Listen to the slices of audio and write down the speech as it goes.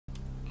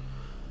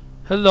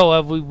Hello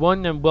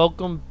everyone and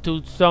welcome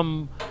to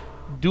some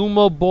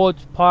Dumo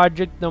Boards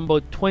project number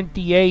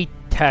 28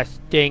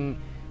 testing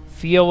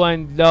Fear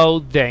and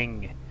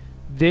Loathing.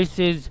 This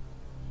is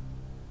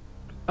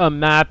a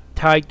map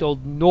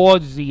titled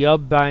Nausea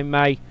by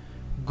my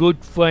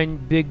good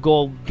friend Big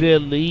Old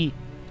Billy,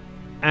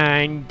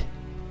 and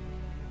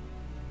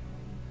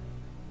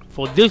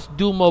for this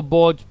Dumo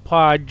Boards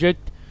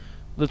project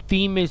the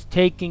theme is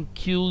taking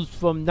cues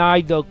from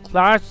neither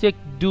classic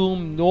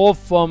Doom nor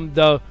from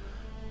the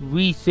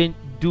recent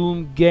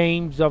Doom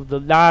games of the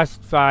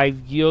last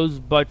 5 years,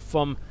 but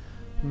from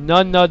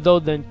none other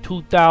than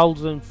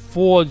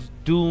 2004's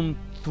Doom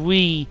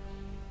 3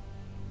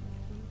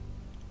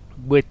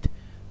 with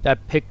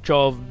that picture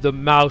of the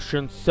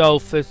Martian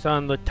surface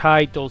on the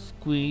title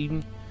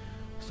screen.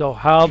 So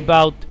how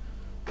about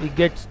we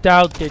get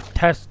started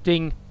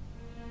testing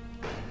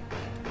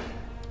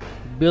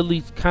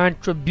Billy's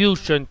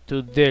contribution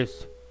to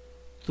this.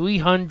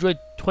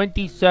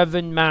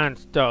 327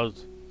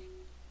 monsters.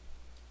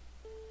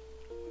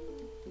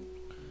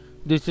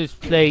 This is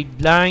played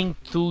blind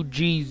through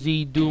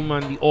GZ Doom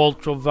on the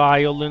Ultra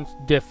Violence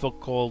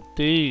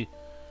difficulty.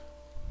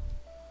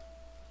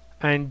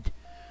 And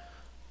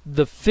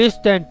the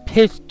fist and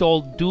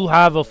pistol do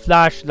have a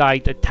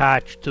flashlight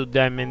attached to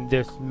them in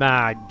this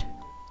mod.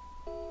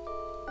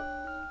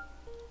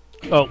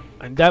 Oh,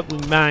 and that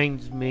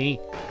reminds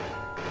me,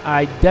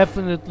 I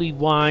definitely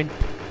want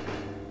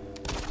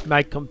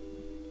my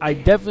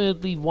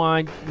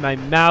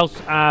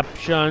mouse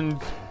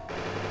options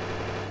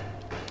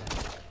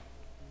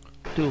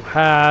to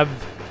have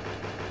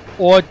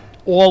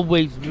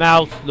always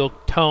mouse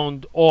look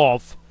toned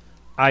off.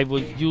 I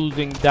was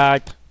using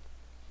that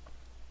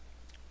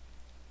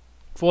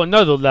for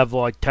another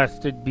level I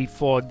tested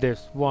before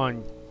this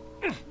one.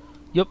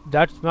 Yep,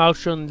 that's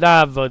Martian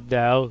lava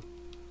there.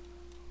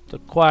 It's a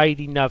quite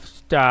enough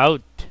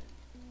stout.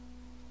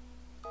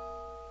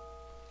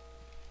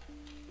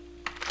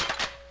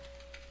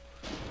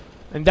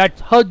 And that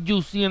HUD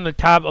you see on the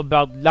top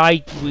about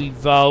light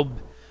reverb.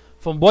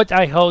 From what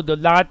I heard, a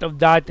lot of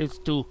that is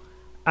to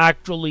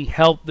actually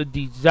help the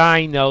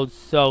designers,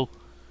 so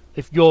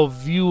if you're a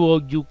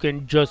viewer you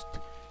can just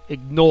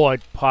ignore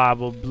it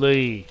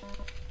probably.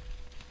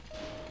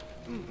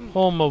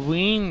 Oh,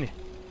 Marine.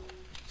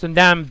 It's a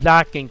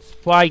non-blocking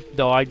sprite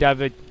though. I'd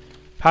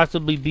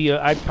possibly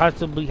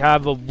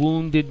have a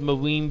wounded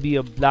Marine be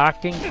a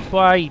blocking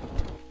sprite.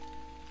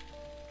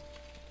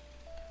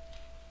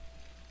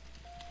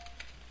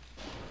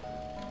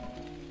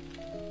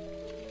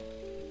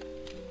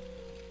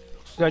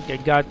 Like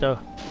I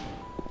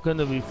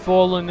gonna be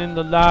falling in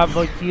the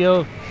lava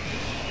here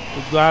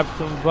to grab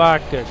some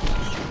rockets.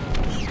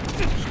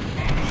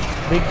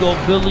 Big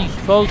old Billy's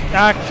first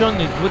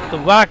action is with the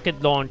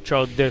rocket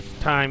launcher this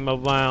time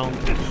around.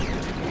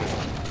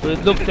 So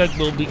it looks like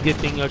we'll be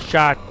getting a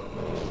shot.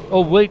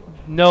 Oh wait,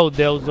 no,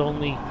 there's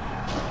only...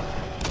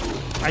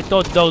 I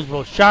thought those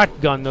were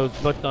shotgunners,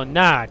 but they're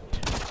not.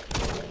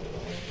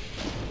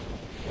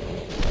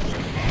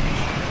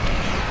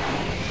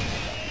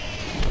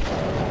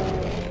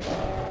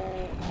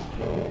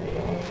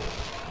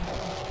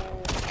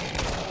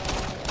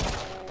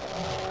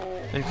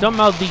 And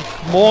somehow these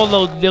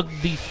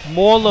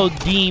smaller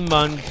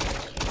demons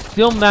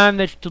still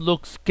manage to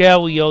look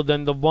scarier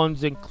than the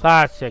ones in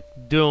classic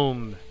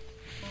Doom.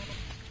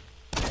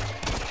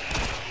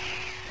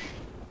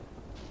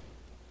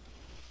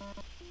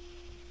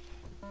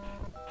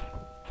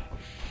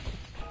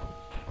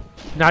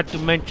 Not to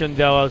mention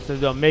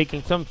they're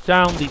making some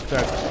sound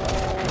effects.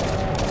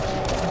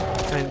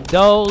 And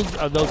those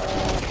are those...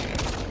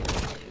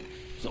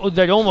 So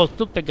that almost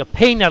looked like a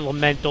pain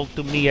elemental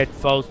to me at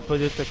first,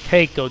 but it's a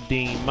Keiko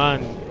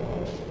demon.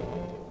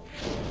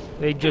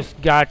 They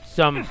just got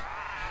some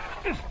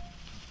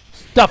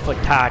stuff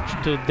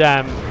attached to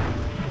them.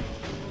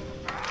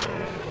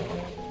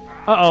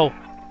 Uh-oh.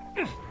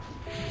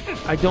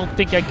 I don't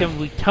think I can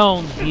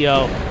return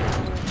here.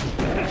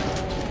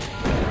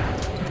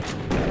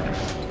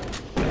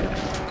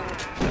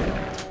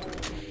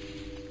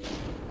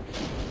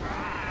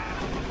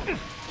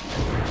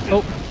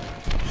 Oh.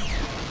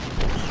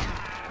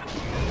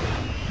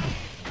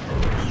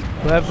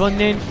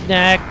 Revenant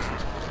next.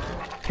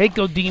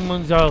 Keiko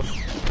demons are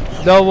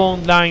low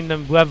online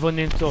than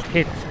Revenants or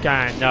hit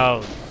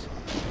scanners.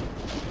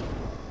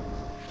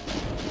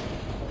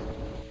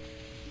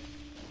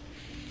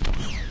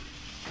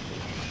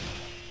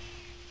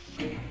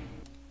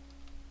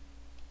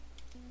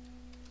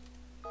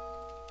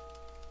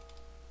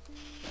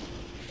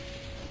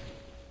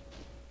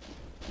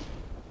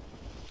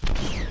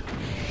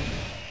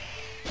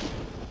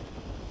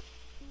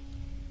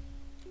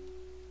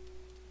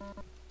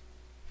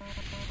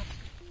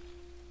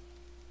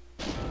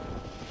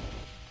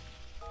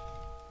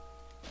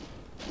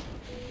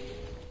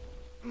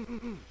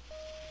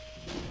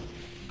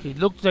 It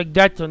looks like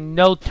that's a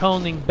no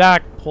turning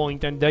back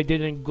point and I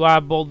didn't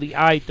grab all the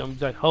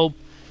items. I hope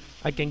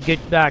I can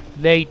get back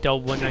later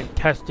when I'm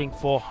testing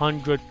for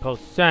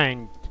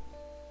 100%.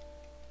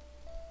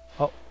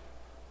 Oh,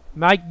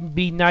 Might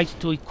be nice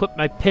to equip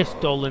my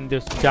pistol in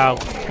this dark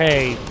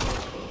cave.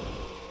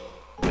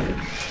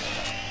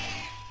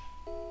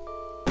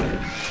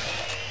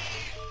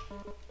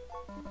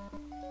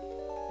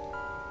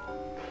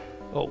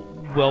 Oh,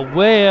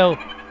 well.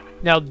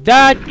 Now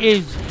that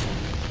is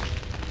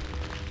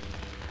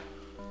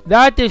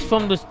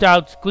from the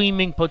Stout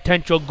Screaming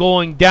Potential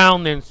Going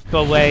Down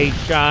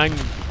inspiration.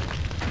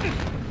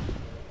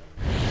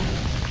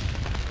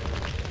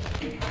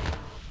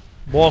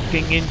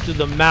 Walking into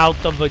the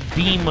mouth of a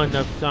demon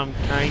of some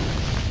kind.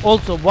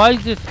 Also, why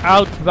is this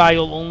ouch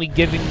vial only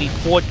giving me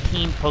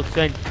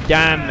 14%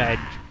 damage?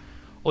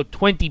 Or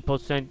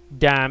 20%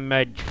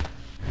 damage?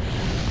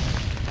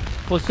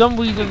 For some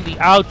reason, the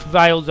ouch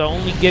vials are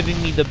only giving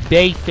me the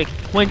basic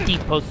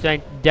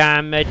 20%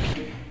 damage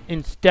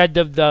instead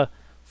of the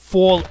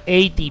full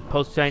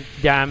 80%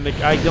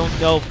 damage. I don't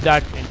know if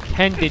that's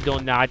intended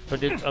or not,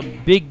 but it's a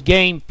big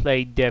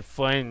gameplay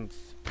difference.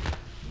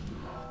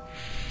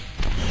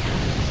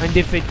 And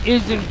if it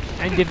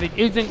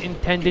isn't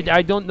intended,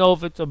 I don't know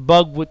if it's a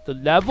bug with the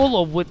level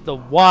or with the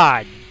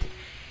wad.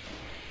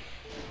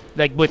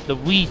 Like with the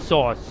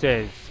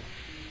resources.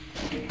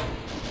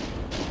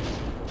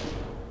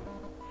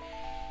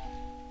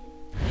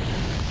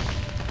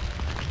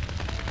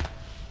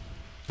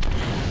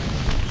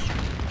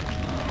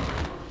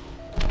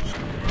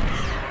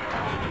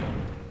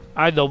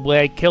 Either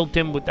way, I killed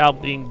him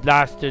without being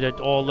blasted at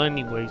all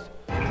anyways.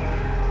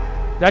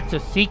 That's a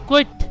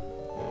secret?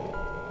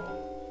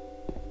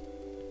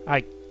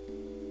 I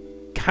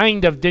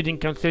kind of didn't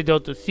consider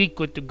it a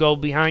secret to go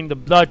behind the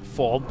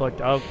bloodfall,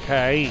 but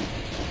okay.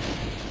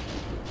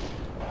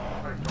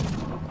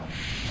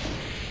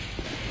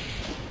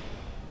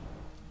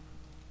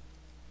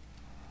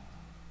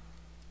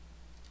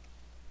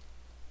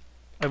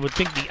 I would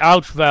think the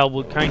ouch valve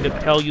would kind of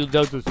tell you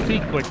there's a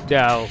secret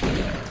though.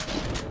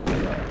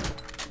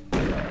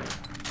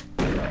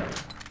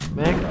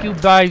 Man, you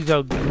guys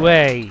are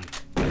great.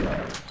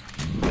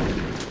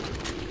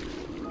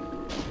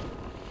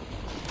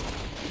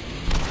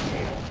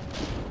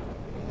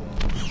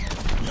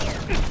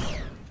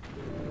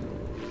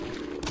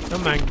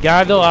 Come on,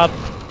 gather up.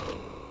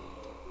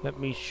 Let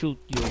me shoot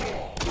you.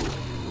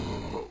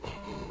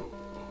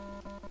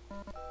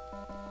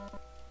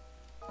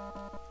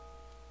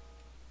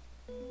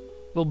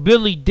 Well,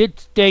 Billy did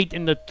state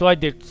in the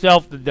thread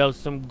itself that there's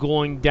some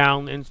going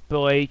down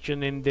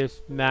inspiration in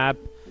this map,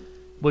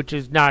 which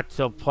is not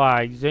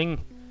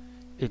surprising.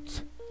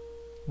 It's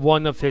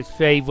one of his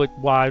favorite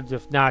WADs,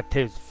 if not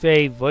his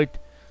favorite.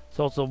 It's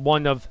also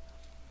one of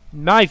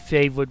my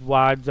favorite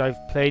WADs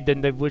I've played,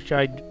 and I wish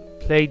I'd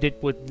played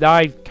it with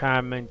live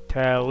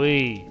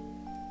commentary.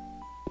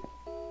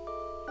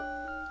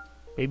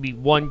 Maybe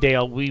one day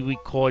I'll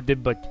re-record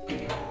it, but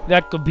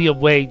that could be a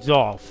ways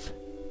off.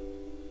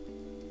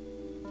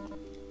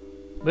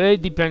 But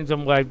it depends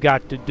on what I've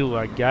got to do,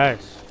 I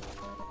guess.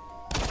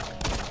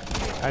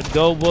 I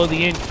go where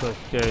the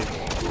interest is.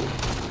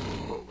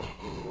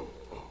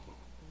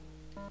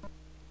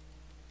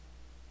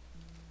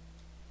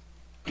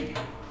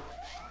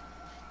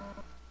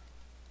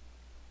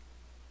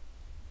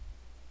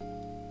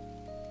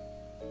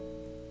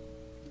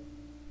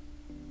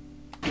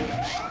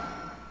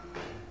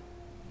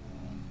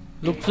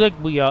 Looks like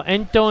we are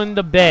entering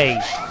the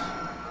base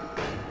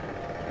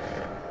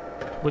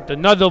with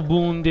another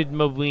wounded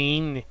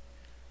Marine.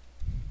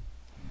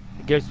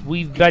 I guess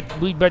we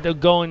better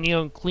go in here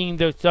and clean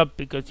this up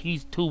because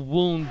he's too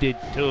wounded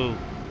to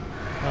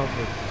help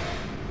us.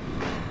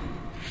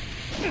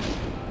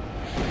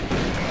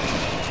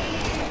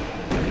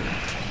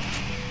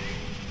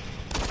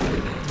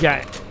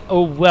 Yeah,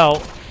 oh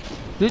well.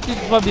 This is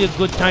probably a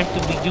good time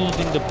to be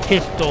using the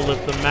pistol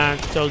if the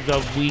monsters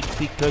are weak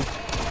because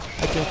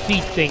I can see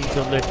things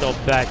a little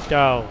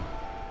better.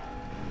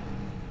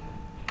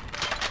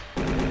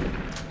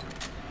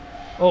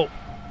 Oh,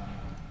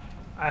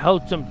 I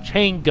heard some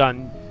chain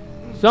gun.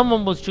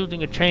 Someone was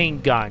shooting a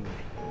chain gun.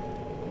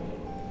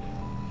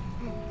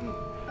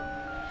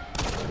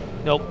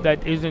 Nope,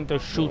 that isn't a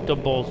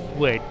shootable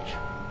switch.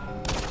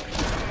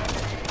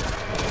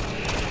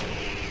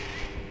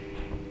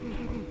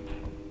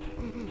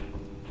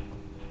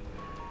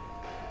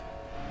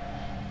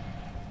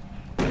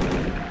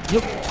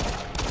 Yep.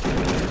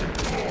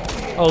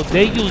 Oh,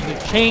 they use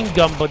a chain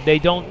gun, but they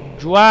don't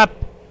drop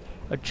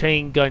a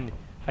chain gun.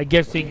 I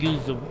guess they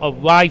use a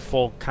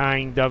rifle,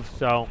 kind of,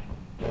 so.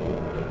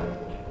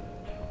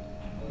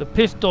 The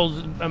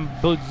pistols and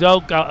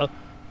bazooka are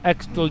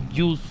extra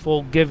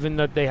useful given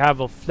that they have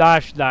a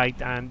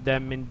flashlight on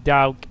them in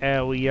dark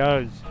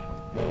areas.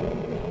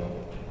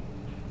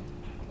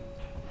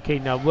 Okay,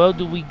 now where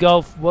do we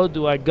go? Where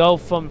do I go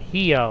from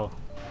here?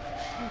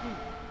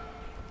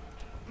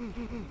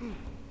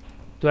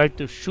 Do I have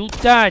to shoot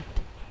that?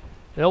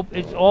 Nope,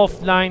 it's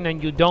offline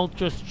and you don't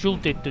just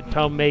shoot it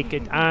to make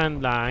it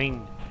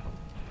online.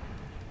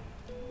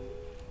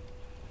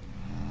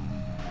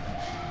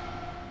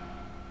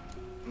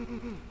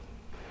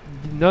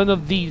 None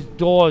of these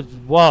doors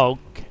work.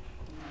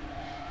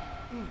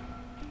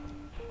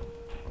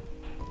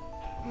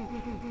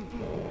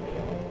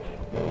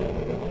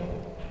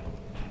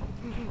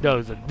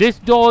 There's this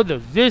door,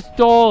 there's this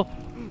door,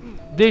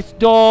 this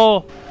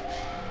door,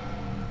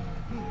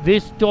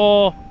 this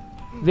door,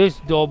 this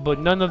door, but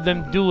none of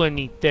them do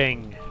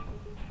anything.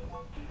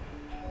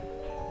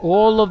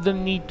 All of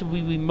them need to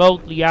be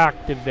remotely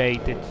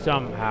activated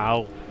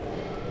somehow.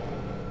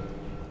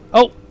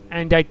 Oh,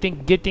 and I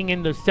think getting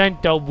in the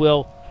center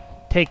will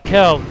take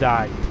care of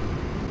that.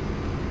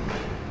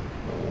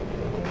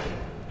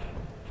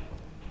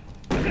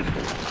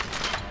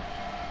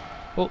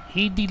 Oh,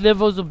 he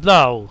delivers a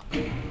blow.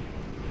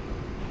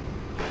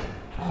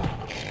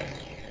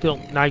 Still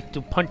nice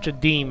to punch a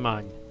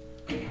demon.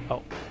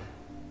 Oh.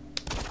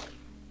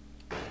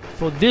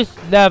 For this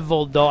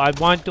level, though, I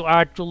want to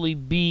actually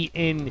be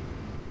in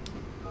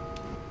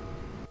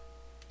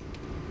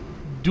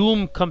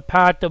Doom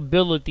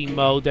compatibility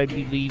mode, I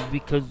believe,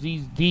 because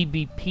these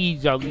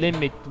DBPs are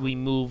limit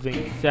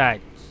removing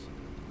sets.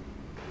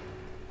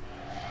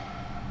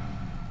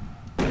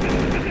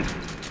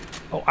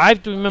 Oh, I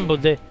have to remember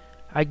that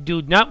I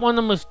do not want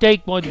to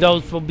mistake one of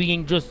those for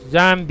being just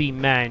zombie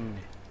men.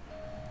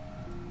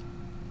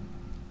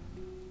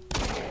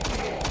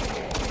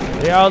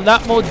 They are a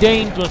lot more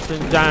dangerous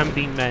than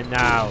zombie men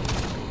now.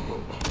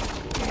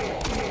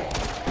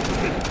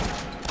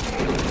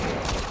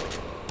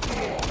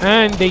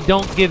 And they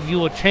don't give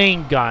you a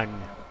chain gun.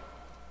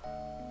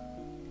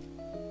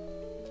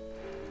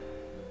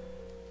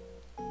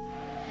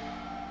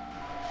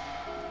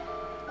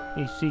 Let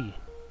me see.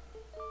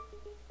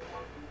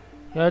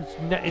 Yeah,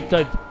 it's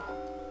a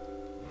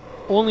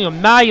only a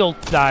mild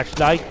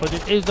flashlight, but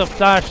it is a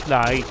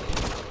flashlight.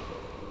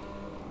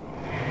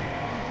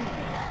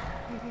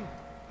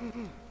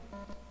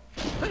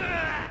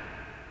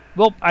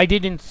 Well, I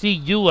didn't see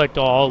you at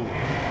all.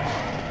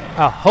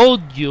 I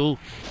hold you.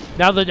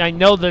 Now that I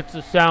know that's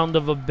the sound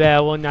of a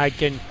bell and I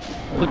can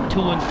put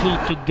 2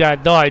 and 2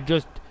 together, I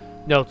just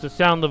know it's the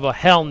sound of a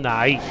Hell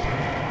Knight.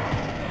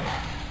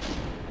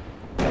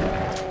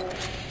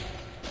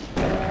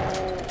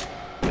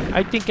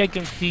 I think I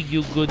can see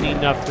you good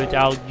enough that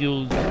I'll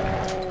use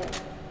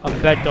a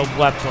better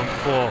weapon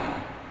for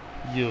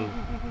you.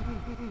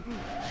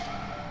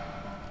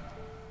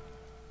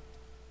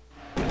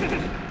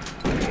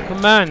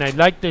 Come on, I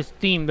like this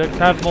theme. Let's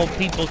have more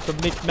people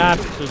submit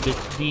maps to this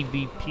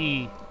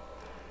DBP.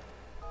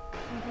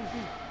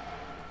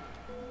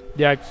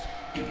 That's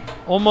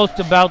almost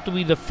about to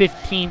be the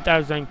 15th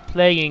as I'm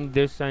playing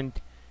this, and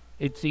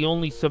it's the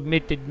only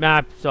submitted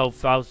map so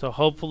far, so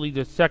hopefully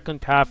the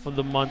second half of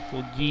the month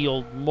will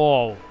yield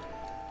more.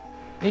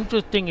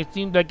 Interesting, it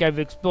seems like I've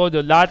explored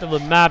a lot of the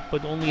map,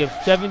 but only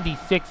have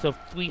 76 of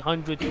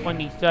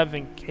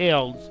 327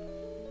 kills.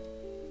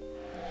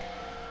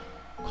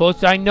 Of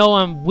course, I know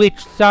on which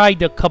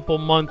side a couple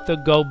months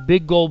ago,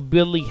 Big Ol'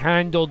 Billy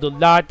handled a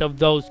lot of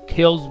those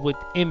kills with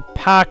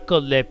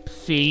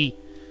Impacalypse.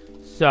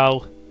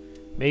 So,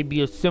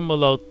 maybe a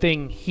similar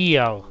thing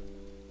here.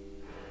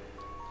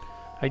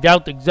 I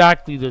doubt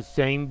exactly the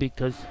same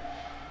because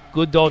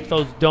good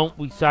authors don't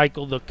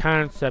recycle the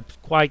concepts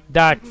quite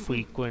that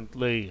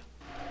frequently.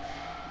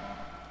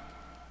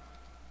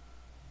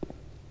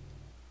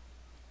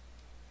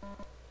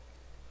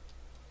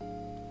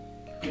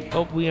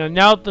 Oh, we are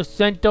now at the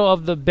center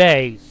of the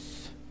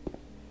base.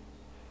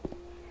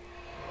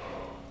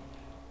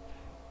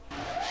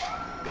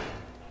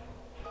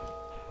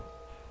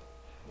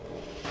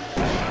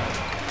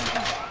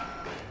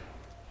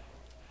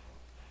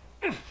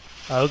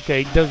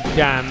 Okay, it does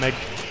damage.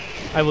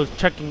 I was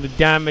checking the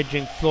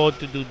damaging floor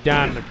to do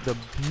damage. The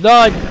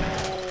blood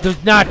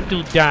does not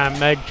do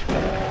damage.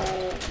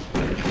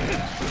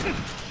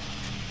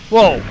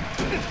 Whoa.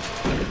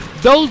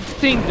 Those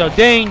things are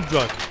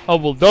dangerous. Oh,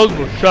 well, those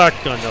were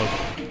shotgunners.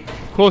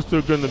 Of course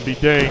they're gonna be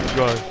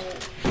dangerous.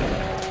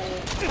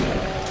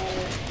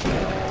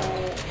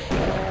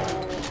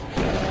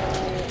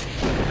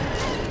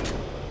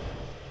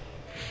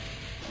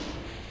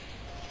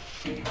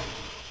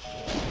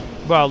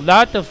 Well, a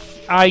lot of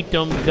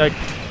items that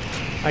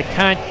I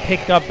can't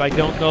pick up. I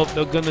don't know if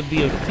they're gonna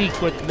be a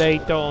secret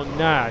later or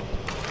not.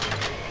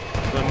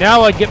 So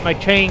now I get my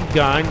chain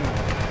gun.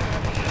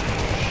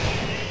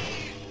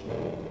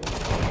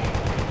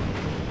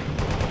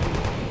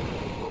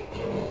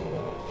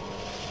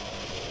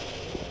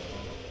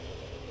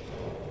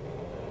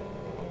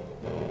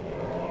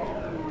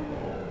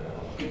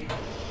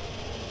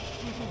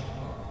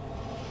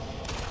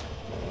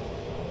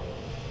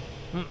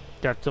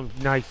 Got some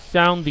nice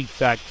sound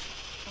effects.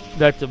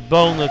 That's a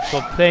bonus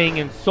for playing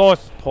in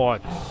source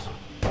ports.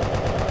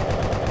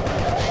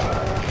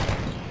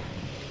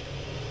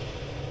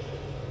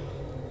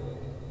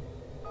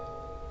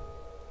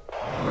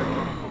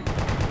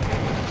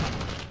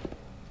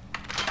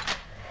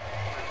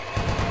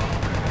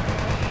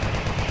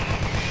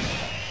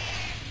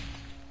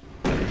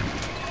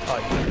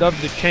 I love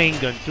the chain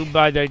gun. Too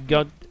bad I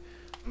got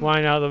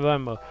one out of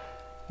ammo.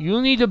 You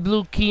need the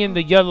blue key and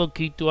the yellow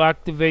key to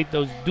activate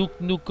those Duke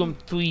Nukem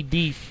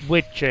 3D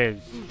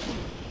switches.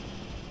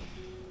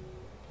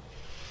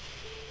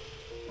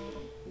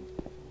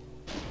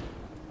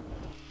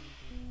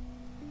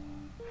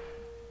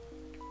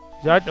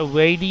 Is that a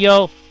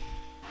radio?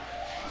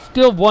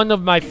 Still one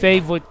of my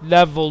favorite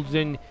levels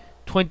in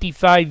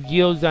 25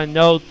 Years on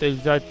Earth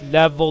is that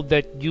level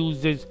that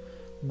uses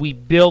We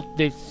Built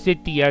This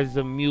City as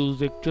the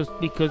music, just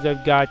because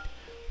I've got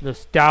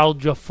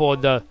nostalgia for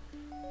the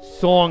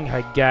song,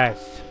 I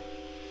guess.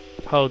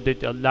 Heard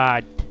it a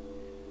lot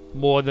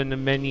more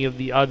than many of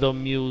the other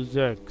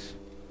musics.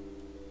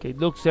 Okay,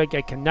 looks like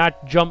I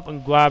cannot jump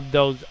and grab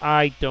those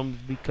items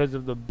because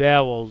of the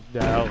barrels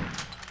though.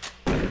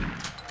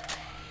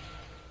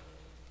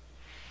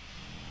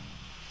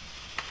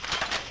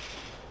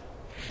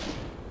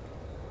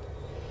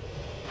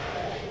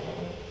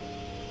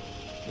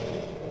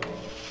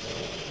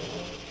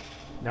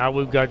 Now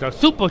we've got a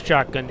super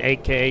shotgun,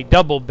 aka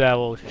double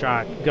barrel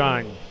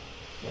shotgun.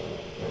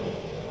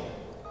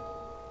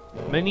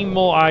 Many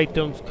more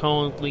items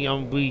currently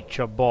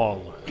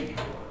unreachable.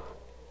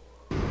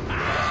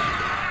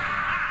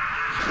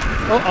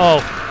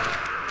 Uh-oh.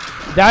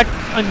 That's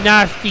a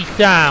nasty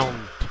sound.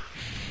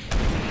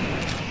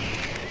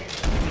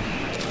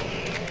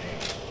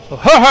 Ha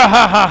ha ha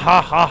ha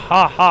ha ha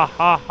ha ha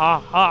ha ha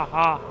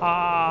ha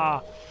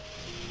ha.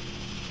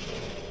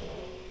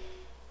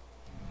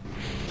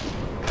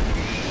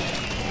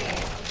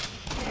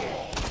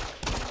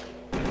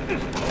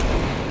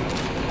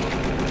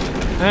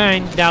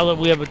 And now that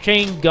we have a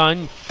chain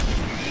gun,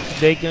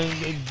 Big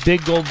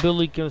Old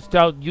Billy can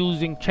start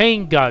using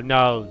chain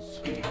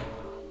gunners.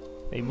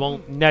 They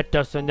won't net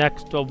us an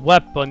extra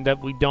weapon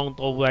that we don't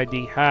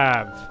already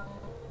have.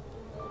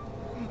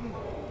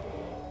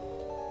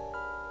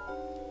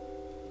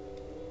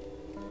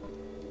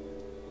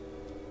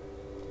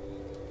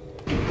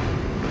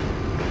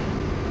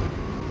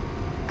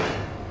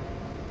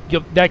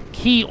 Yep, that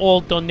key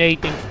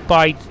alternating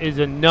spikes is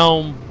a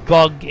known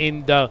bug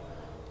in the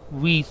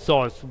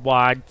resource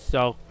wad,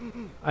 so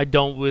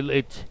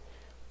it's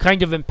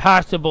kind of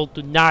impossible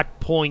to not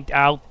point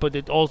out, but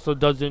it also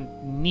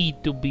doesn't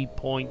need to be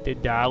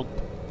pointed out.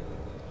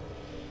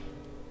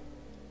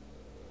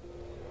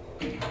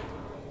 I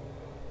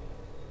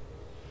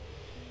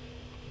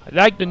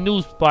like the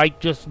new spike,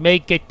 just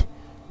make it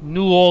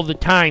new all the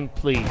time,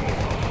 please.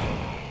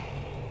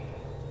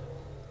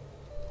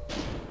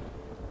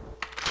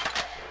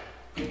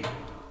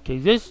 Okay,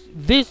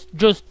 this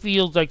just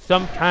feels like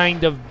some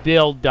kind of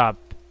build-up.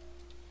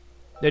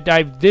 That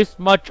I've this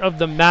much of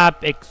the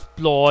map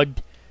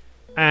explored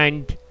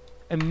and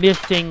am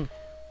missing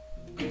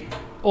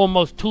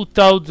almost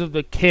 2/3 of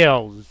the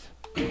kills.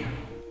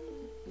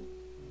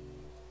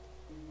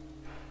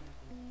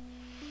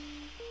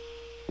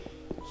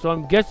 So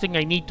I'm guessing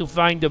I need to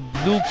find a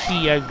blue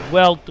key as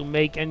well to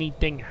make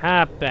anything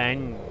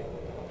happen.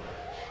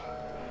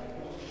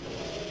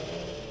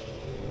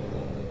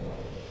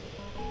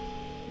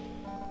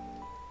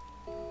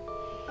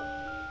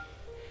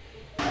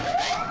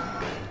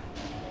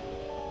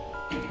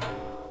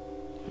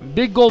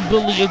 Big Old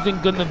Billy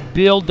isn't gonna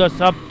build us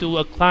up to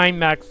a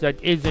climax that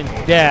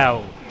isn't there.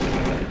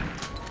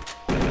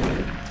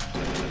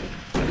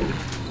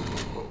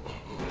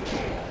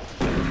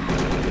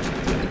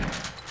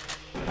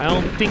 I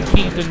don't think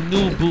he's a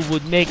noob who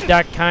would make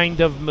that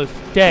kind of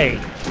mistake.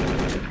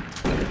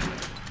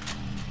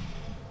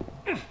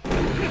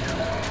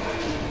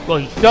 Well,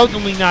 he's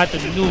certainly not a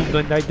noob,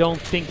 and I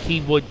don't think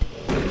he would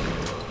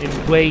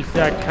embrace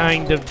that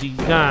kind of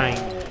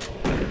design.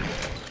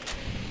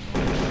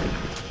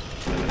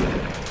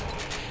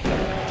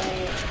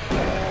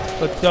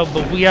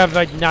 But we have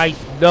a nice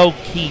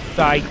low-key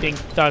fighting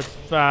thus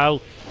far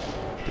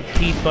to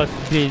keep us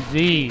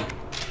busy.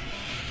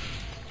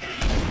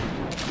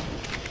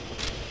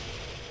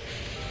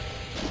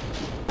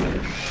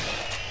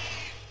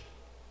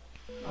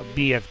 A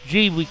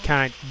BFG we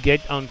can't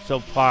get,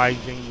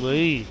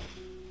 unsurprisingly.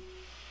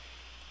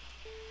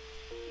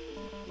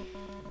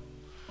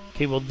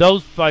 Okay, well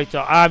those fights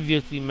are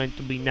obviously meant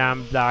to be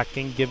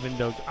non-blocking given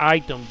those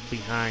items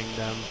behind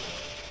them.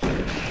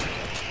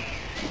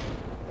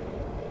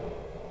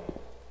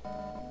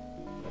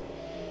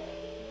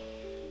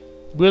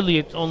 Really,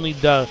 it's only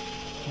the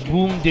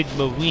wounded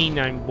Marine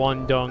I'm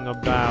wondering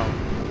about.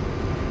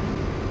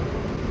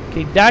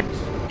 Okay,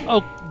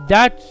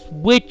 that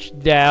switch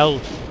there.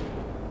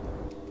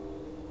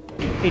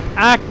 It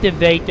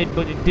activated,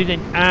 but it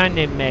didn't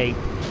animate.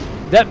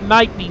 That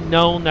might be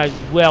known as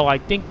well. I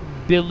think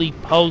Billy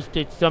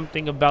posted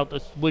something about a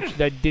switch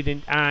that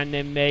didn't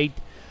animate,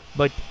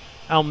 but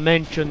I'll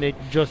mention it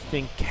just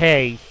in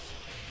case.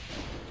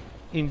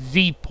 In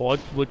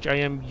Z-ports, which I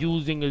am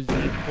using a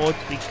Z-port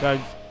because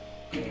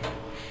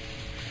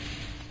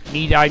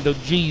need either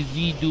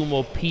GZ Doom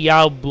or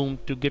PR Boom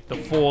to get the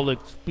full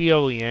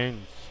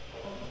experience.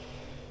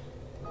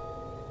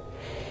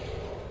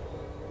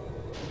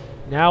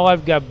 Now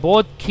I've got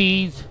both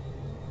keys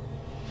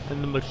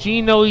and the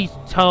machinery's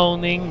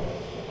toning,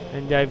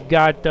 and I've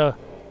got to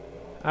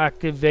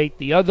activate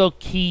the other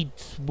key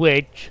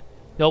switch.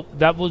 Nope,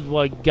 that was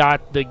where I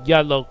got the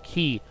yellow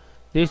key.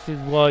 This is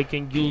where I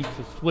can use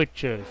the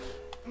switches.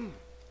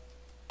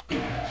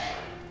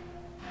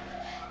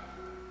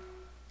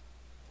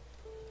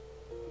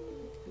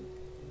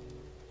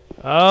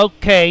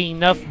 Okay,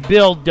 enough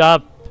build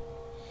up.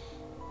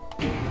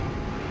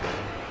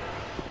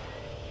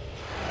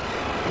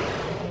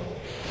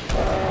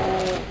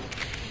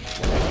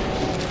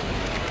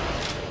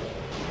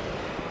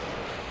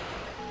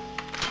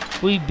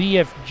 Free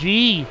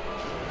BFG.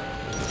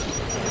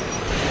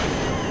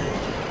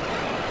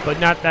 But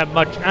not that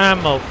much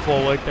ammo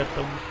for it.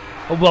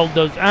 Oh, well,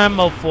 there's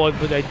ammo for it,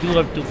 but I do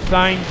have to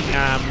find the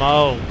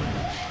ammo.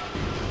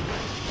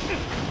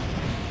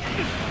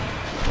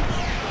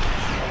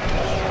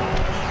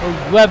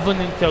 Those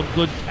revenants are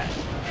good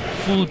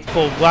food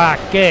for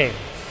rockets.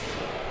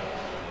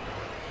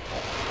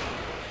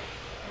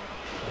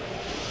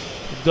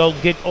 Go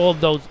get all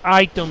those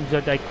items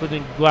that I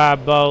couldn't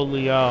grab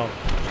earlier.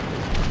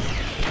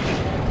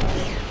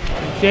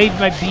 Save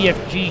my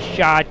BFG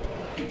shot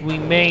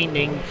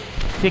remaining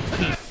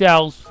 60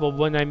 cells for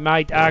when I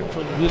might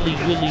actually really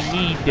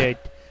need it.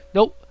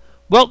 Nope.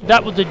 Well,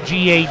 that was a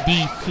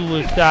GAD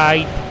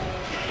suicide.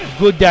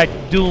 Good at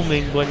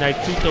dooming when I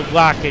shoot a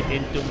rocket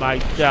into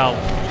myself.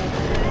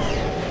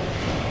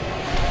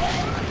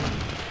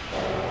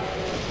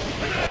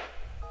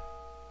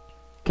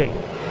 Okay.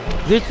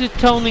 This is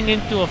turning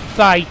into a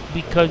fight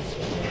because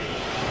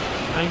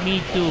I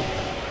need to...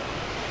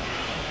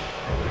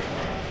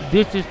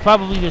 This is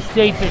probably the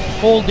safest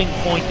holding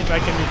point if I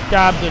can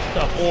establish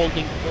the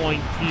holding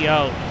point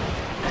here.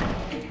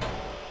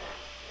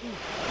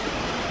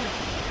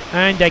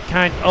 And I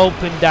can't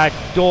open that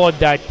door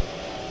that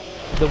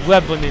the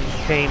revenants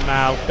came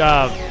out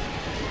of.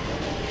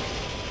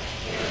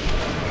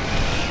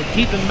 But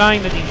keep in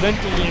mind that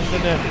eventually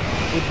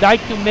would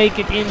like to make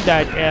it in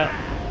that area.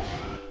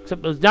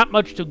 Except there's not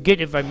much to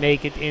get if I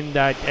make it in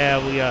that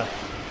area.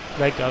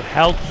 Like a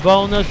health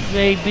bonus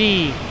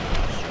maybe.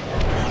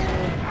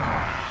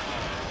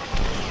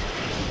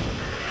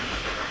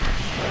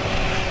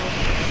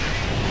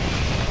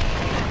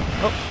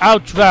 Oh,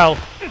 ouch, Val.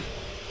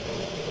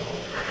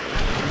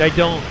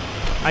 And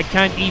I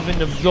can't even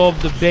absorb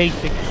the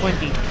basic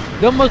 20.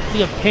 There must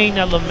be a pain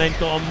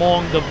elemental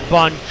among the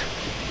bunch.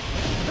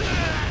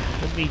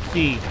 Let me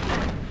see.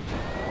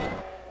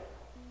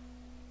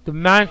 The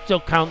master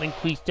count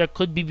increased. That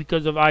could be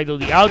because of either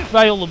the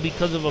outrial or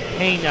because of a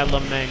pain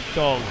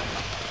elemental.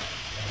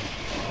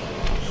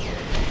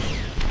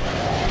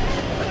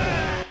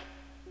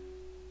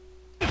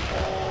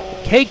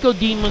 Keiko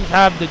demons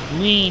have the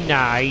green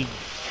eyes.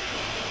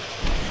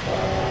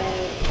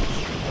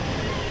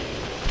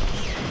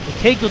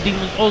 Keiko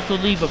demons also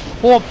leave a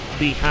corpse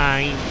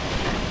behind.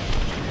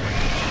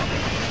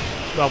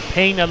 Well,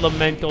 pain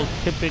elementals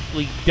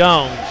typically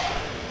don't.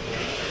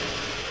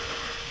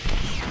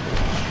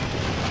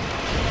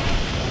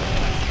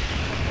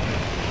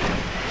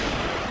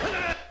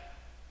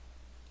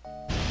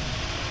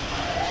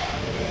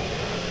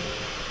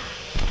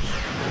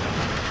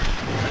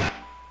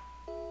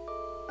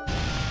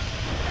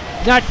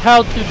 Not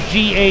health to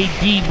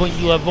GAD when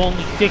you have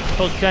only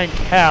 6%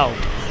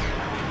 health.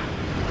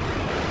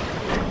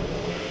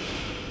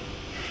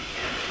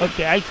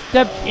 Okay, I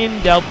stepped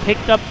in there,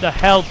 picked up the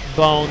health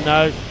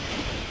bonus.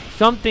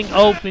 Something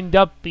opened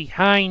up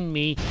behind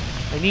me.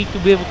 I need to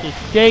be able to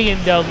stay in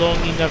there long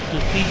enough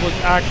to see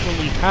what's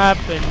actually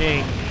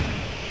happening.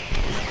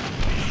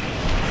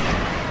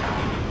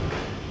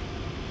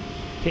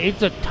 Okay,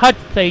 it's a touch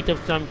plate of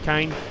some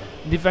kind.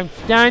 And if I'm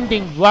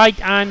standing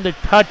right on the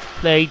touch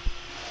plate,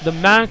 the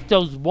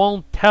masters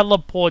won't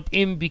teleport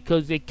in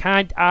because they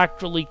can't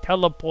actually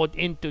teleport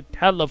in to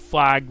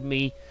telefrag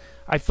me.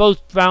 I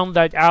first found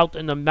that out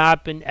in a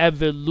map in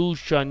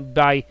Evolution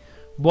by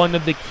one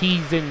of the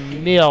keys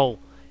in Mill.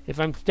 If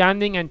I'm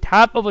standing on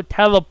top of a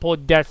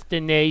teleport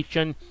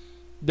destination,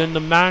 then the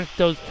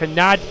masters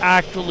cannot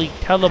actually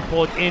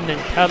teleport in and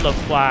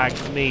telefrag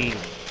me.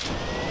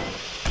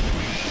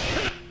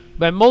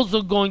 But I'm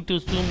also going to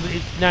assume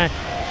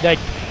that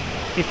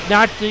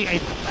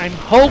I'm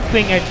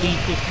hoping at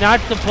least it's not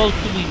supposed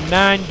to be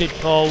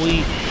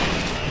mandatory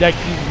that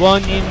you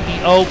run in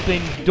the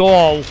open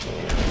door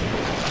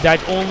that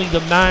only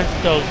the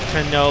masters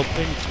can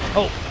open.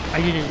 Oh,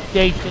 I didn't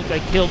say since I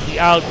killed the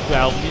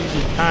outvalve. Use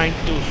the time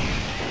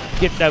to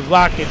get that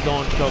rocket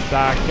launcher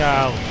back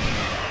out.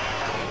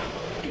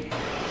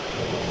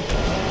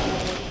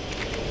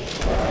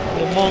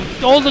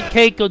 Amongst all the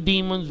Keiko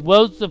demons,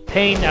 where's the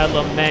pain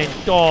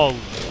elemental?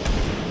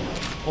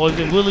 Or is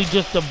it really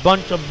just a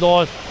bunch of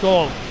lost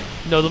souls?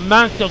 No, the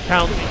master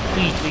count is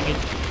increasing.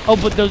 Oh,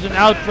 but there's an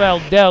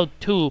outvalve there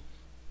too.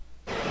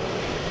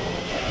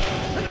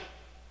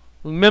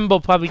 Remember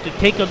probably to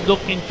take a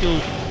look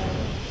into...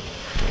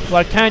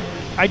 Well,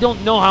 I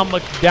don't know how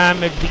much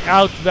damage the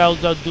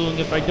outvalves are doing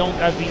if I don't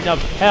have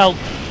enough health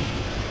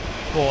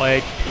for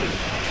it.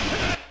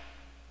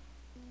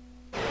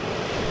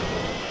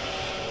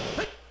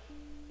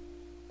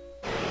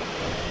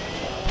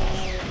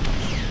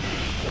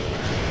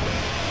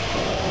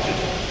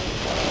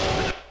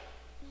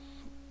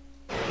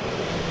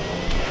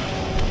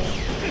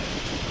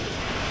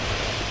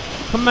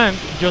 Come on,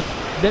 just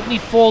let me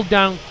fall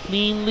down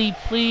cleanly,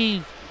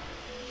 please.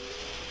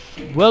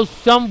 Well,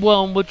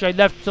 somewhere in which I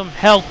left some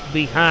health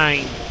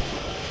behind.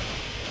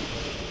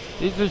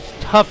 This is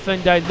tough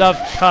and I love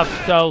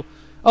tough, so...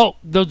 Oh,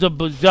 there's a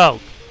berserk.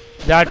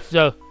 That's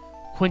the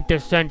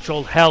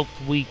quintessential health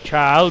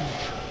recharge.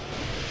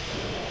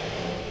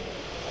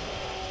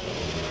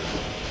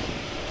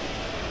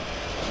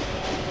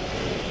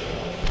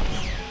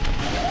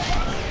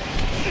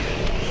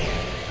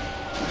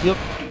 Yep.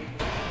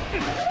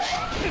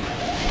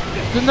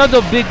 It's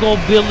another big old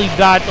Billy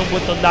battle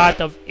with a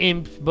lot of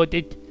imps, but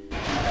it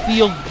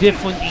feels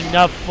different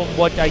enough from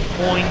what I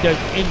coined as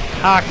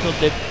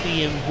apocalypse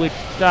in which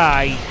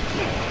side.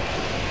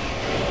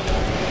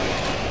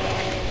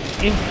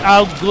 Imps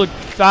are good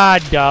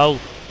fad though.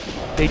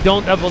 They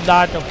don't have a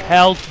lot of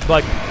health,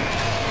 but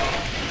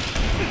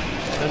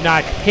they're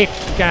not hick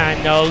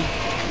scanos.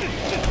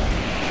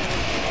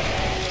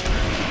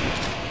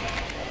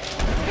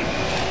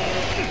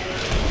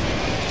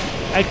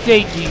 I'd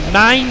say it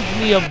reminds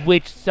me of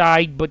which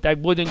side, but I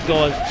wouldn't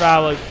go as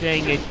far as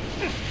saying it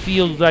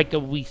feels like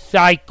a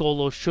recycle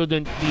or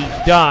shouldn't be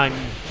done.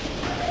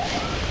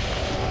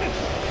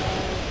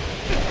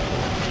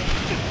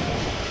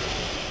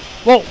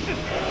 Whoa!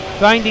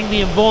 Finding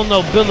the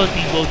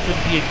invulnerability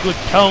should be a good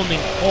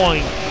turning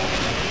point.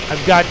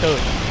 I've got to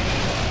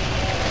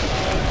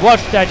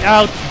rush that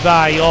out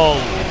by all.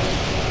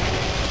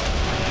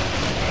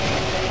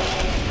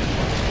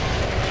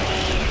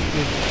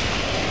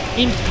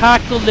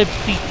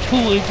 Apocalypse 2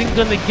 isn't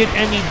gonna get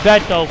any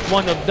better if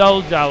one of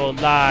those are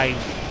alive.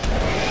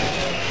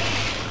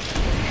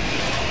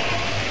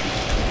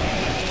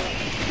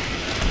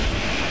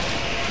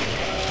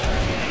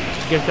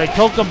 I guess I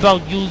talk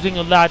about using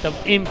a lot of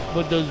imps,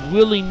 but there's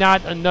really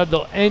not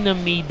another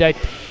enemy that,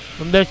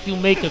 unless you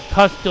make a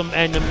custom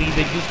enemy,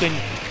 that you can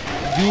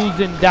use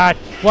in that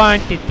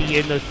quantity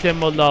in a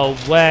similar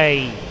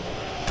way.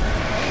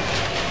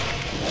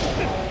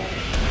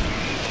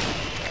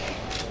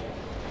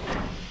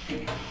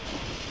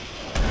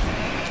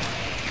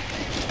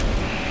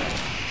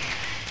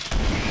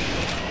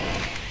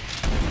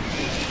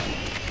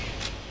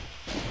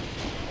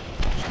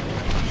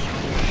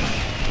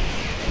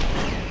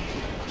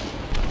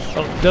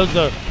 Oh, there's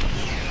a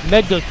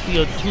Mega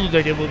Sphere too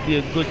that it would be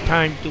a good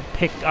time to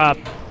pick up.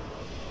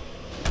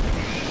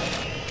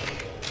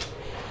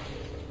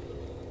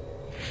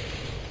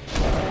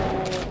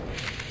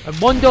 I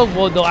wonder,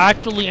 were there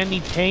actually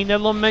any pain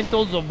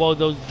elementals or were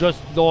those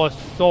just lost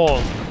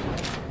souls?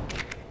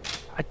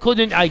 I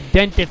couldn't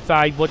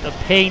identify what a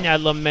pain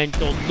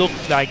elemental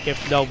looked like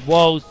if there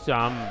was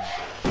some.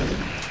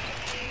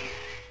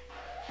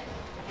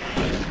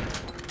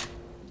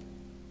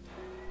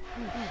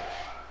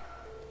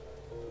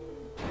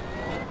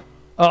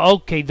 Oh,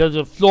 okay, there's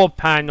a floor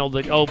panel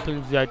that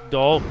opens that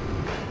door,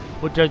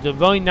 which has a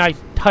very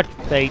nice touch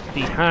plate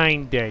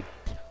behind it.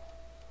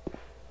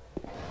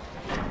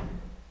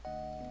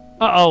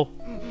 Uh-oh.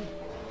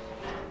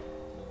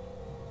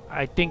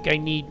 I think I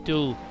need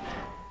to...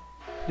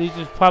 This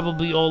is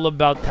probably all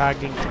about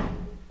tagging.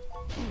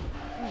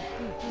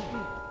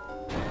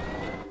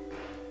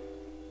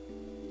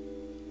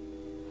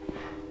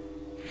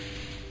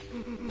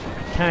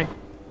 I can't...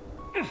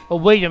 Oh,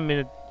 wait a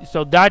minute.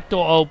 So that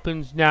door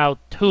opens now,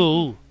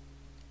 too.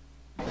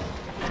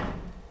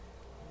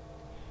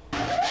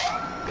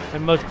 I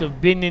must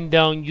have been in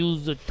there and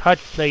used the touch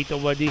plate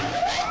already.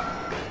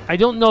 I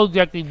don't know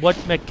exactly what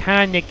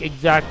mechanic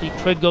exactly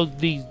triggers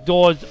these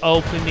doors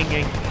opening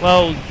and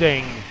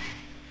closing.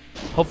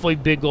 Hopefully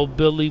Big Ol'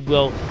 Billy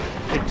will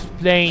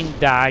explain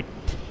that.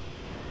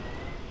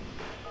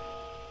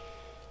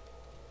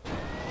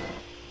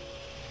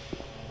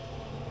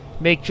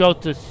 Make sure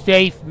it's a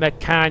safe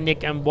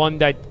mechanic and one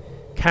that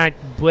can't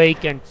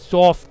break and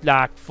soft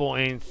lock, for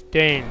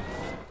instance.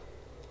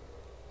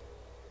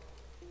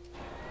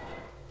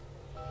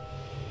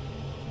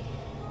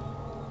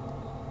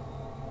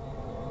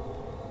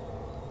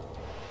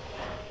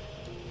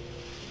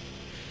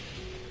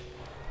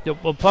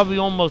 We're probably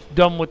almost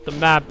done with the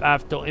map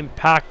after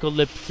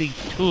Apocalypse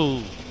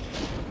 2.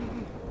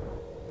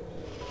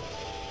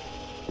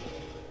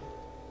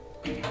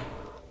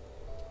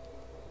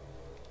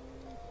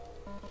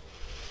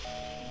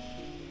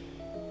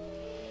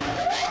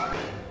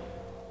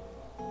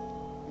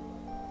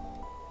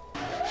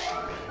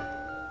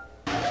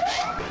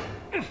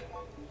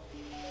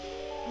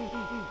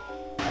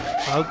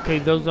 Okay,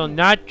 those are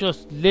not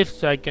just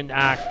lifts I can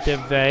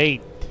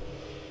activate.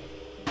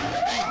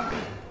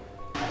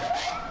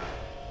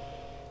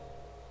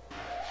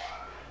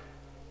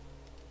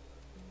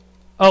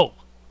 Oh,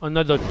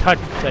 another touch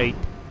plate.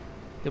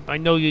 If I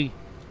know you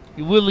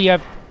really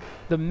have...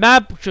 The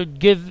map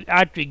should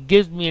actually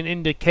gives me an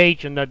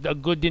indication, that a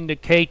good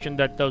indication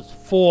that there's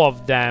 4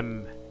 of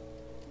them.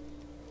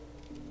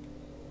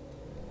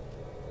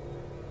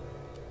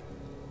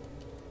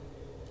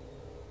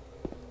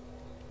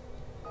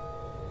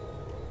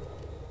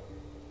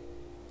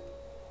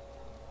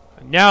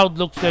 Now it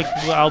looks like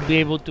I'll be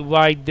able to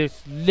ride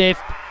this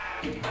lift.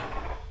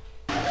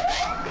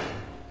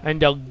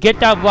 And I'll get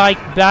that right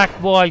back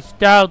where I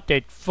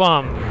started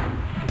from.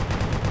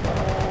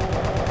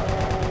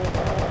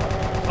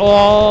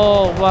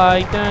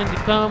 alright, and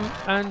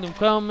I'm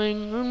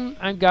coming,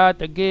 I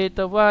gotta get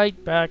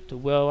right back to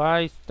where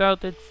I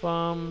started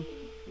from.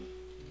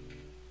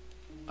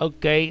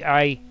 Okay,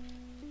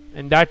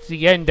 and that's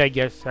the end, I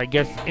guess. I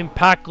guess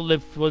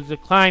Apocalypse was the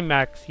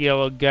climax here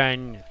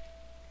again.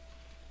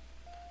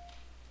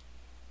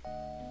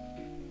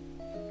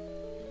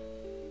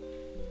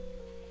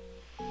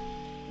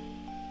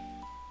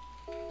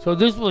 So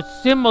this was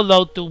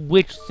similar to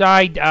Which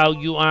Side Are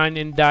You On,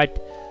 in that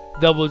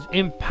there was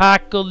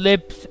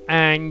Apocalypse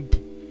and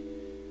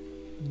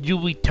you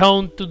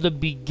return to the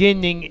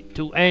beginning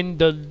to end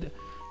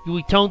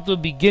the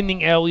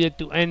beginning area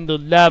to end the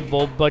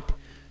level, but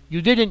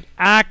you didn't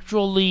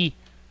actually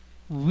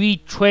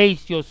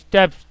retrace your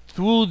steps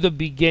through the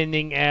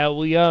beginning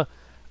area,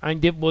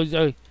 and it was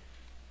a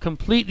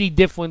completely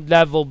different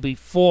level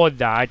before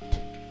that.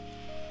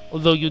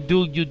 Although you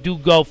do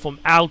go from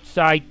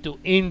outside to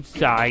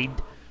inside,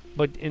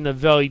 but in a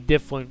very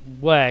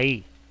different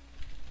way.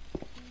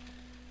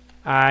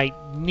 I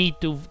need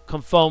to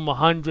confirm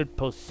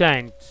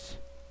 100%.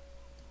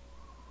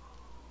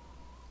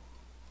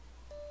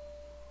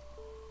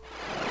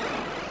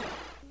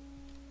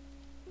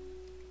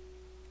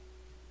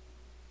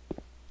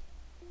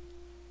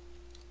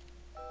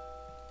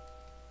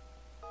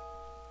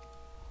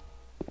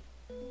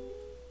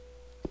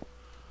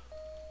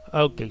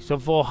 Okay, so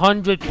for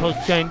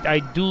 100%, I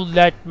do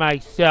let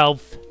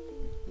myself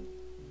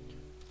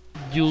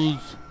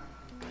use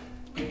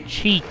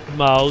cheat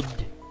mode,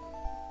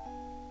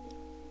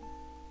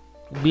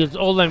 because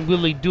all I'm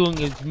really doing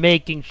is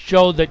making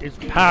sure that it's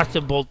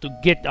possible to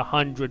get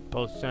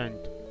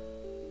 100%.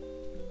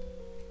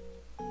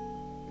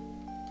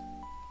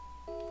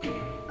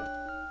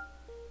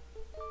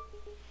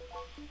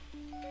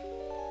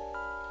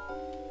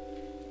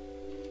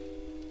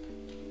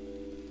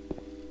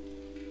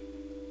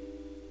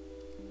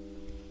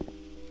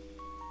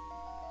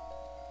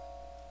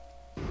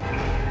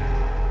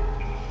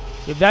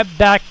 That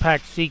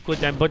backpack secret,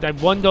 but I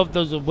wonder if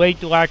there's a way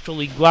to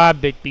actually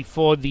grab it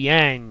before the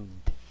end.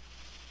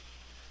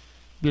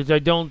 Because I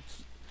don't...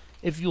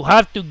 If you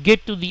have to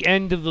get to the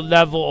end of the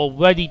level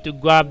already to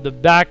grab the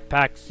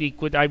backpack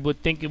secret, I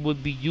would think it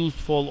would be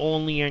useful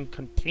only in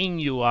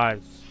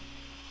continuous.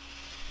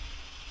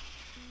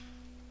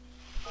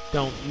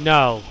 Don't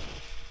know.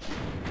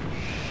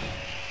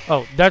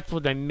 Oh, that's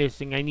what I'm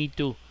missing. I need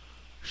to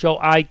show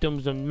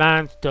items and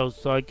monsters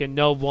so I can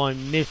know where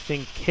I'm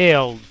missing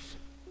kills.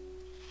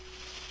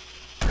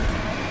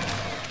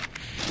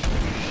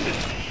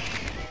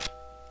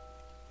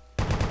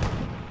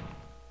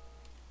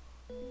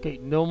 Okay,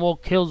 no more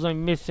kills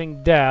I'm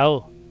missing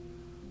there.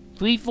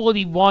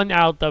 341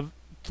 out of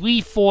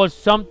 34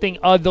 something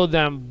other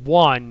than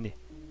 1.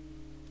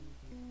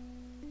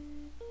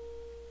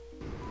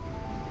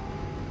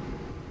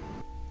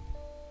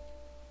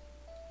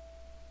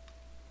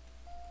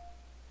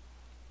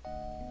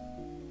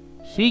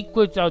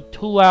 Secrets are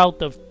 2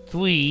 out of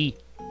 3.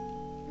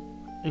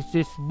 It's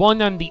this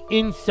one on the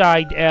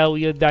inside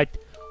area that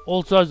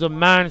also has a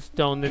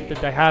manstone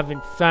that I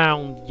haven't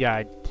found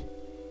yet.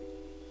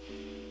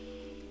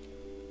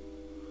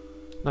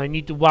 I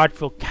need to watch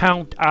for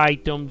count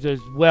items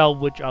as well,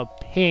 which are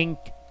pink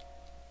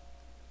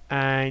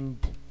and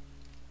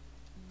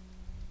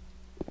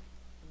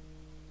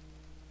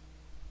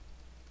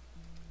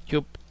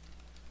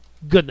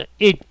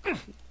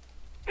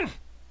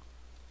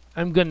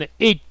I'm gonna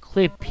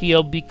clip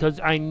here because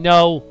I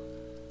know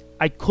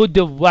I could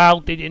have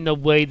routed in a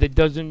way that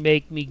doesn't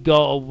make me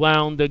go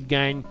around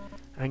again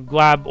and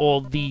grab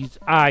all these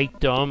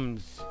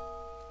items.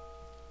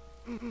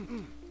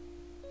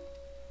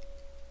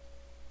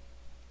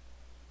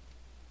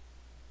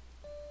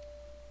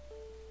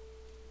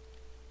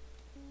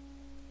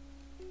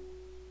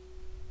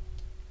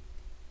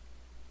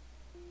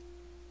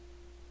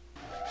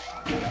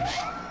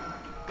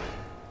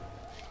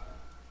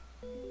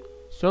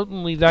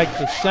 Certainly like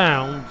the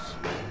sounds.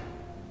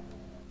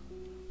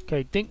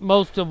 Okay, I think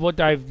most of what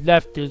I've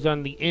left is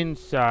on the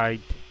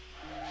inside.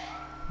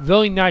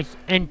 Very nice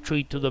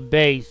entry to the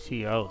base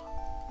here.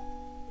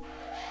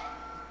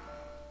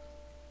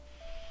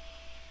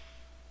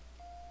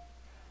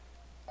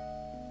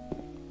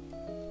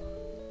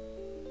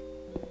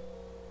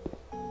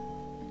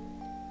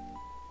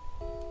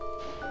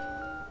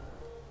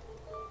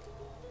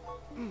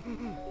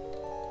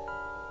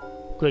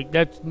 Great,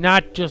 that's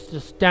not just a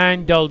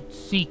standout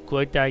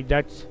secret.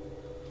 That's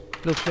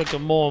looks like a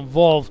more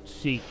involved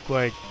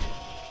secret.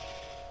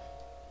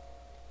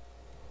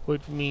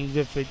 Which means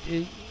if it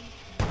is,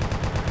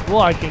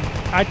 well, I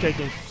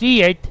can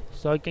see it,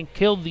 so I can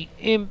kill the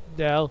imp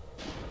there.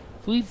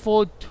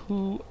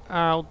 342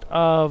 out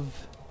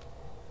of.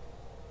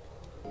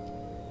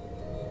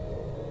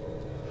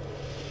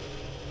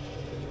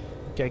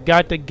 Okay, I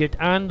got to get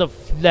on the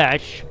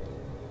flesh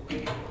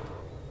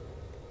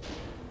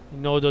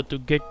in order to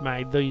get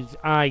these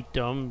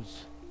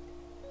items.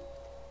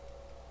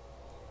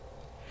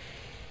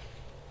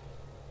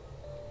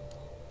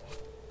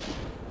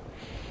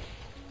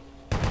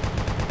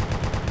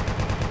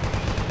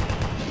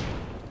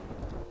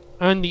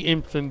 And the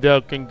imps in there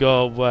can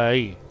go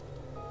away.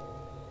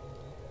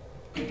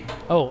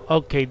 Oh,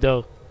 okay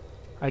though.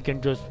 I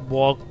can just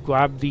walk,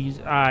 grab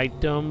these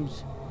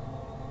items.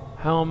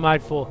 How am I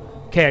for...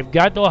 Okay, I've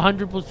got the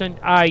 100%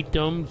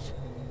 items.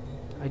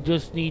 I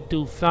just need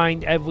to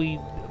find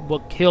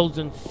what kills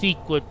and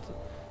secrets.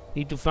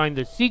 Need to find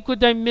the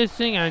secret I'm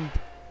missing, and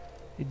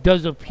it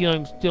does appear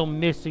I'm still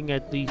missing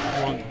at least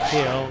one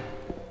kill.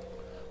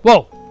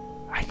 Whoa!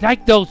 I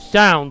like those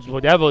sounds,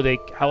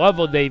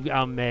 however they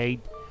are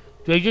made.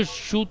 Do I just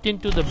shoot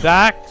into the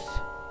backs?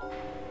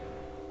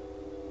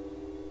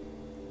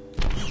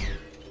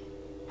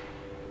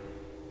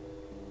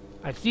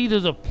 I see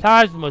there's a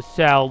plasma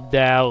cell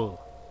there.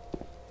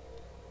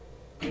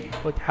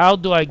 But how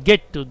do I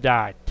get to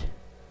that?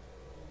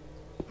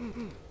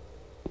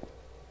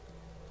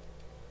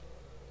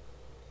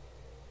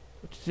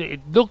 It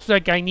looks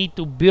like I need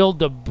to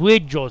build a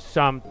bridge or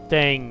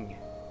something.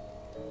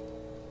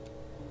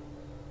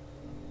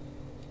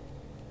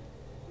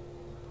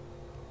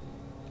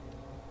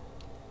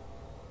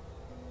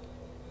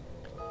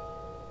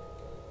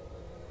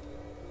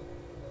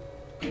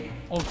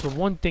 Also,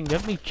 one thing,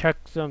 let me check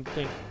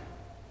something.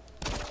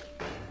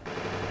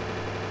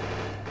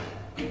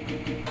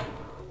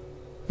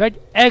 That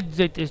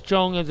exit is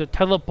showing as a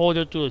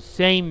teleporter to the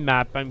same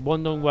map. I'm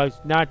wondering why it's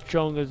not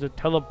showing as a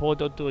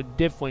teleporter to a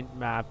different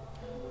map.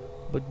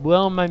 But where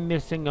am I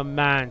missing a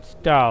man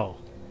still?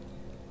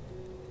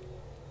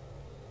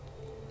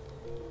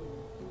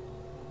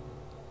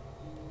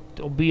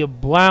 There'll be a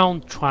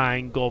brown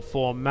triangle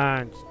for a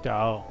man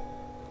still.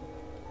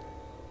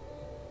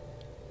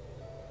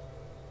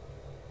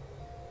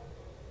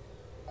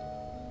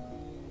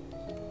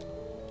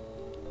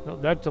 No,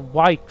 that's a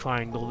white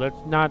triangle.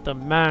 That's not a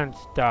man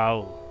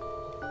style.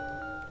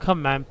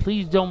 Come on,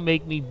 please don't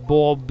make me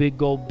bore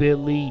Big Ol'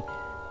 Billy.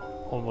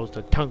 Almost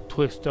a tongue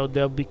twister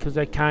there because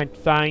I can't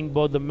find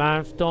where the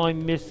monster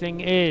I'm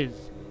missing is.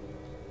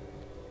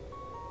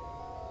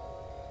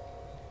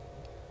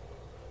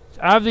 It's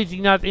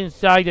obviously not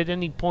inside at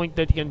any point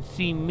that you can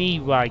see me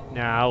right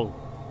now.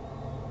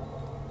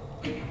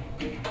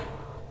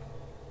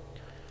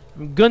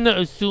 I'm gonna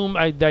assume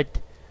that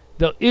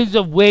there is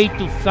a way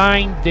to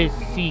find this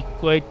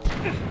secret.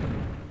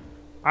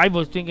 I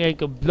was thinking I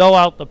could blow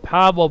out the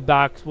power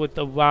box with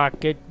the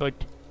rocket, but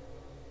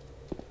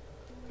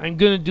I'm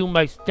gonna do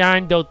my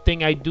standard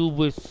thing I do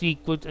with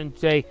secrets and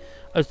say,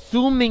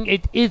 assuming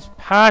it is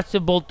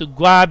possible to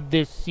grab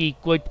this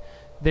secret,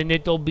 then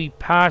it'll be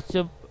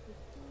possible.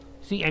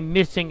 See, I'm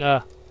missing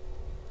a...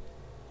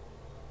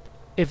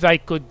 If I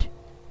could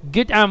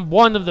get on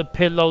one of the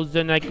pillows,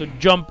 then I could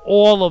jump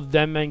all of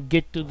them and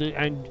get to the...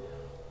 and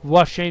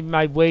rushing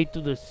my way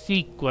to the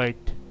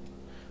secret.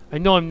 I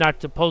know I'm not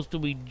supposed to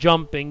be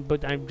jumping,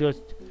 but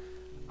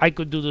I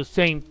could do the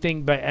same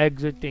thing by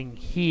exiting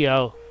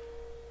here.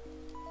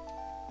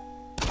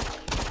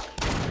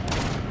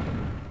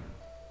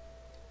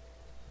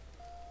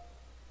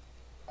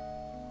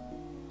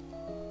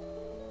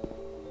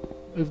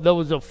 If there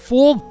was a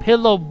full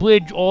pillow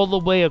bridge all the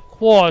way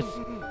across,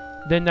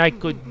 then I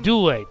could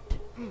do it.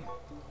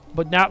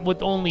 But not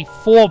with only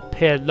 4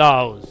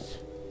 pillows.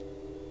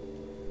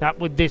 Not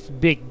with this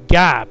big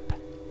gap.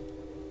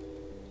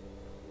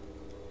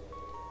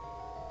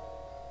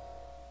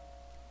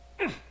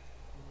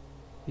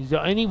 Is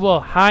there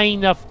anywhere high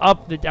enough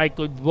up that I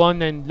could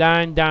run and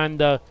land on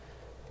the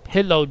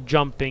pillow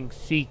jumping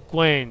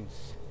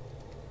sequence?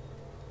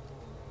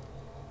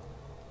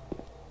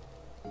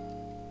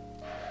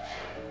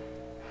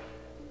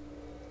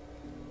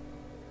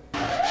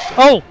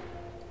 Oh!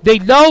 They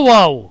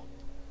lower!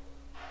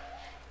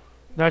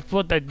 That's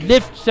what that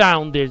lift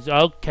sound is.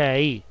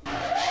 Okay.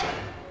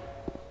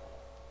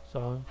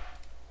 So,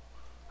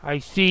 I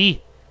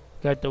see.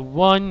 Got the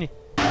one.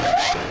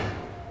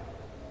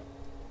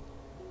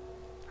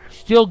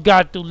 Still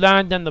got to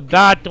land on the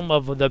bottom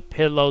of the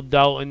pillow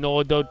though in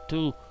order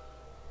to...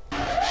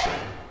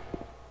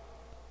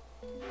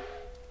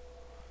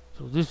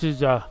 So this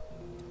is a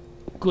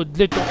good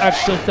little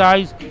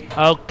exercise.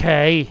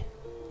 Okay.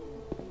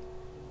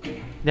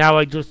 Now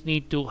I just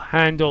need to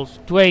handle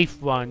strafe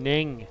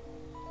running.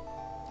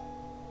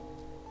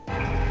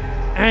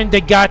 And I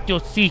got your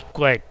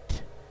secret.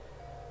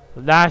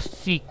 Last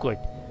secret.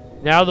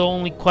 Now the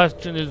only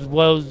question is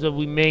where's the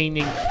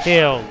remaining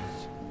kills.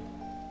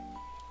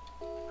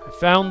 I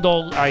found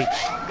all... I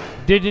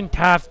didn't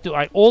have to...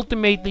 I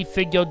ultimately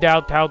figured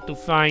out how to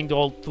find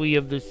all 3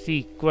 of the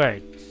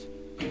secrets.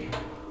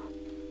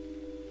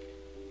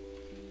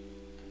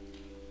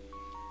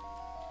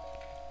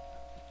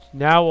 It's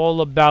now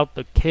all about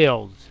the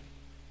kills.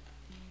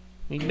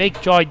 I mean,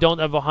 make sure I don't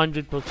have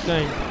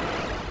 100%.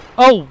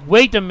 Oh,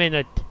 wait a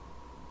minute.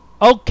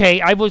 Okay,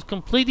 I was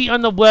completely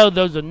unaware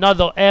there was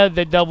another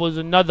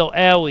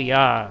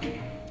area.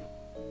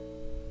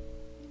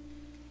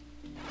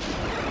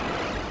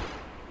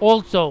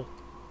 Also,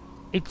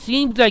 it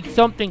seems like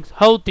something's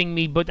hurting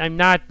me, but I'm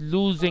not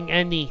losing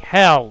any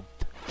health.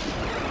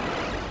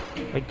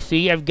 Like,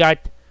 see, I've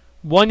got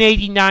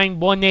 189,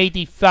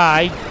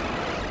 185.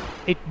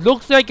 It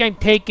looks like I'm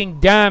taking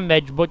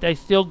damage, but I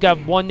still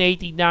got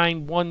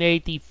 189,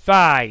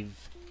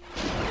 185.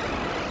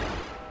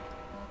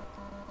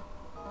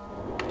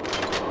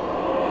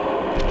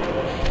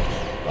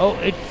 Oh,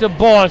 it's the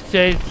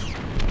bosses.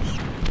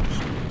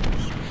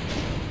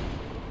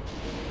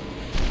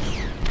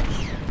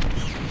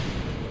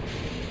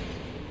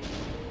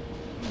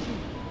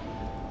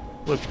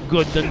 Looks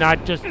good, they're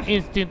not just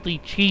instantly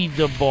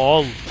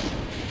cheesable.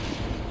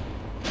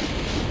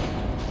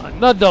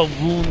 Another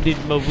wounded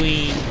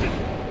Marine.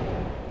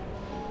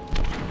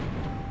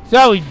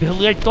 Sorry,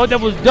 Billy, I thought I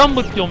was done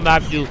with your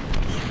map. You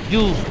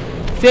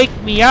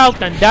faked me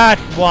out on that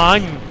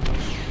one.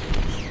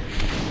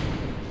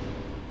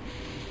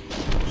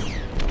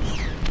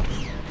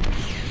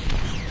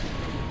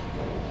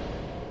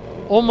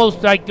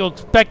 Almost like you're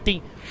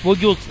expecting. Were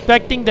you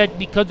expecting that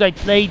because I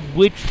played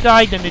which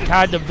side and it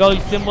had a very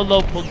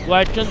similar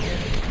progression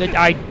that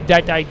I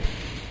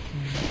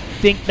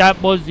think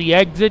that was the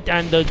exit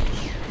and the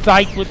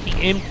fight with the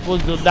imp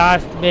was the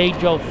last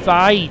major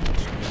fight?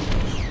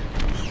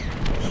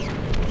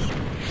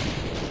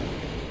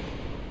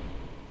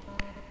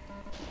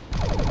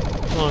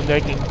 Oh, and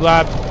they can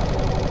grab.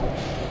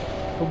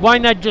 But why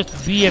not just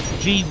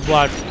BFG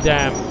rush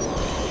them?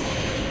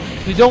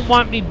 If you don't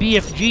want me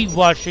BFG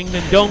rushing,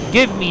 then don't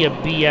give me a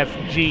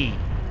BFG.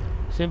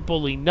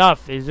 Simple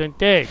enough,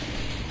 isn't it?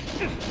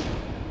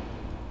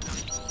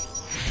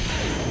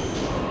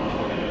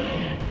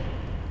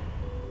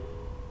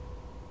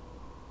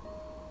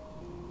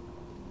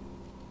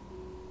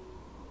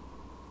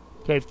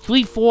 Okay,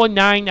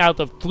 349 out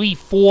of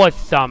 34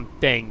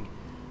 something.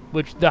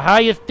 Which the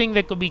highest thing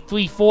that could be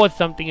 34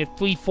 something is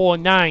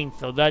 349,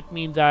 so that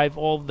means I have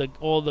all the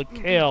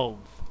kills.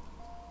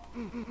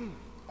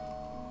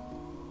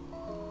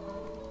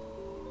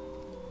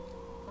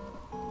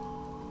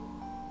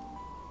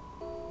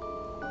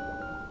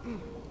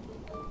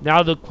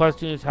 Now the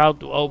question is how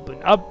to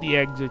open up the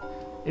exit.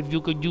 If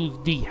you could use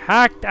the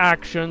hacked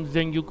actions,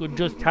 then you could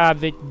just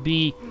have it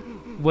be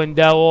when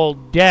they're all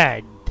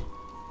dead.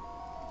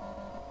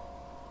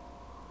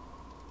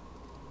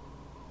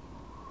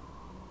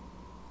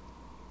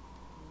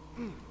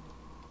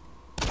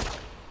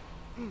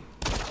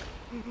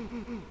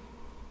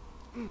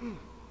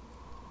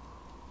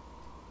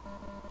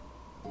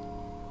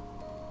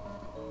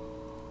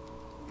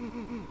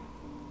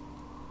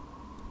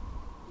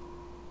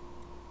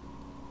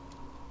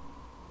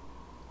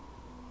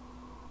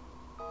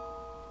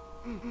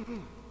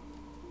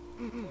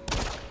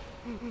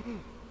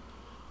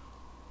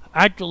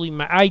 Actually,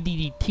 my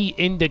IDDT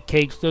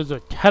indicates there's a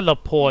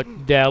teleport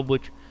there,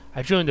 which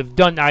I shouldn't have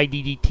done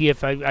IDDT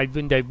if I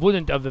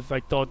wouldn't have if I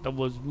thought there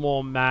was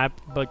more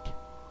mapped, but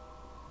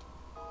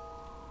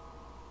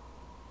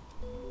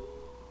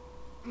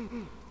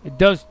it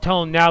does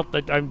turn out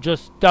that I'm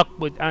just stuck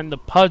with on the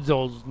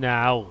puzzles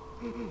now.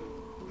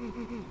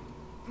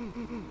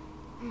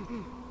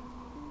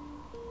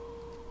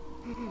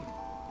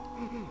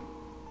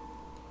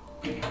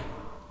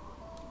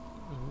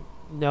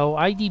 No,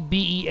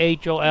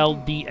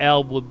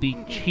 IDBEHOLDL would be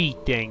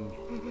cheating.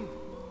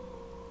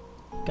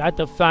 Got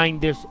to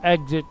find this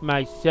exit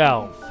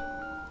myself.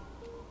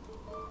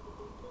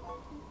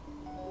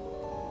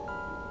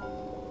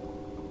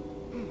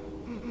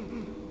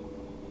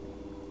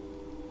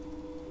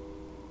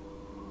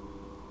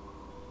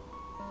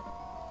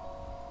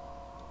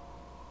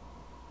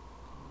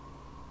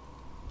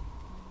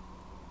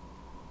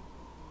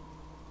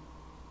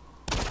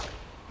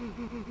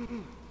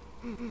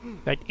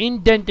 That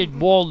indented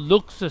wall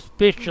looks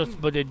suspicious,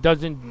 but it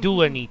doesn't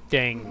do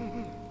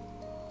anything.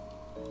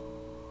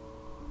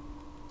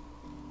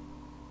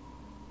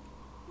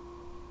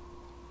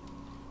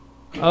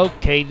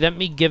 Okay, let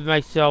me give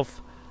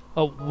myself...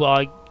 Oh, well,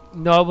 I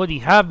already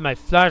have my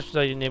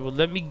flashlight enabled.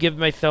 Let me give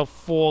myself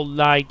full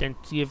light and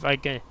see if I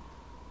can...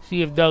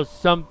 See if there's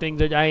something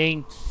that I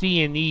ain't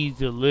seeing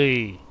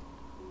easily.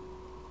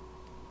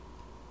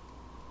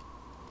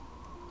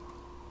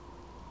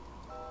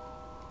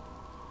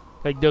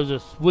 Like there's a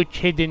switch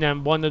hidden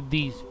on one of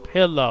these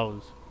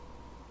pillows.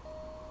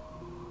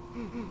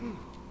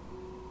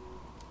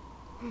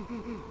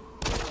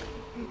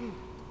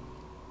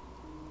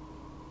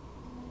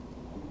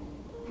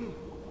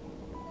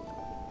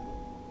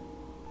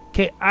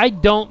 Okay, I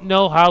don't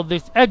know how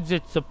this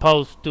exit's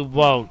supposed to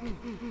work.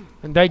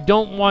 And I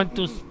don't want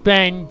to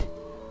spend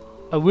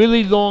a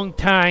really long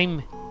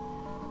time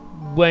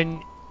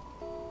when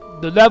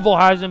the level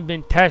hasn't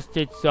been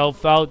tested so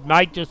far. It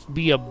might just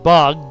be a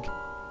bug.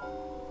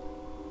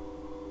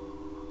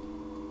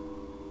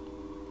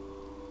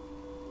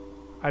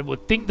 I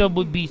would think there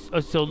would be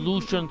a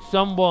solution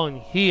somewhere in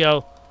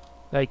here.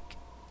 Like,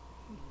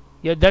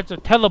 yeah, that's a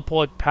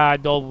teleport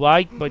pad,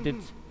 alright, but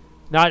it's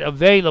not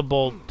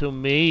available to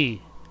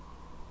me.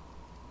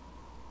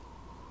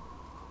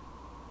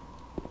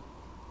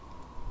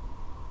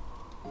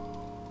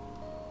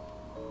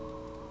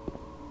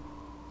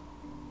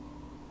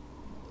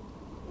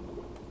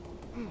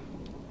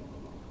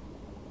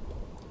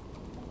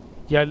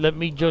 Yeah, let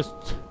me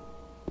just...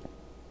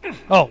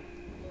 Oh,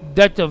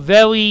 That's a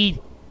very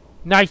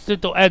nice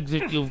little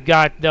exit you've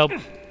got though.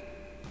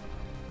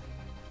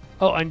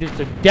 Oh, and it's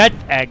a death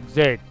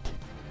exit.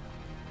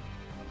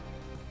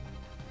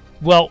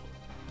 Well,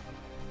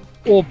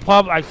 or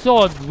I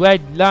saw a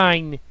red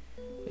line.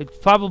 It's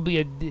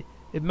probably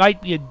it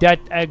might be a death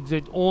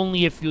exit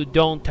only if you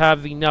don't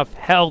have enough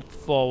health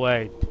for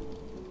it.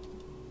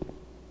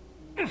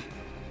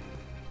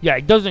 Yeah,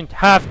 it doesn't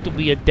have to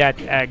be a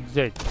death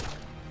exit.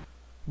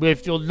 But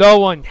if you're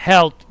low on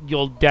health,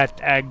 you'll death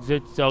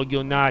exit so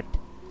you're not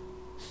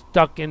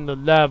stuck in the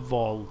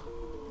level.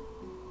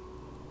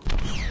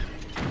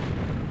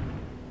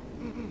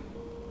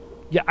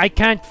 Yeah, I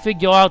can't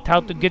figure out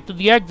how to get to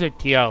the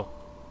exit here.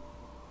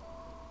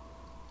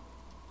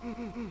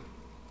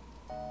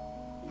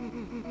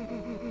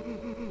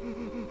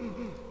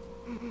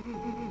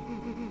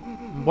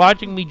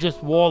 Watching me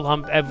just wall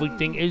hump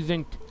everything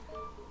isn't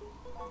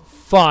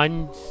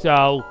fun,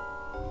 so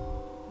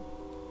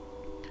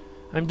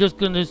I'm just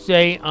gonna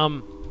say,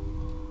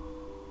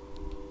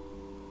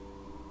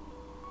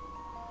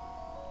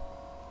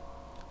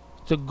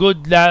 it's a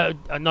good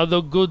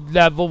another good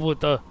level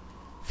with a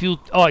few.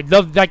 Oh, I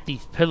love like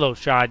these pillow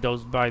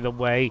shadows, by the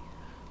way.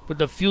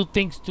 With a few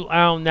things to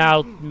iron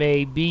out,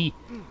 maybe.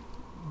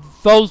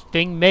 First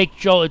thing, make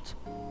sure it's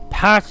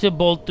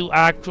possible to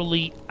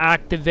actually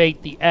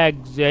activate the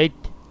exit.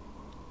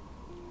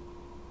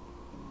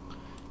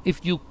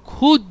 If you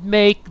could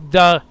make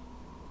the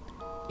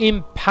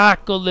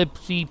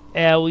Impacalypse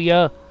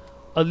area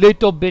a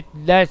little bit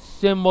less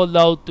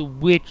similar to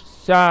which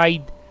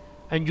side,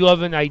 and you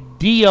have an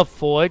idea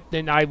for it,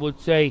 then I would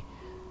say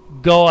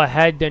go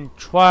ahead and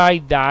try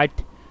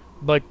that.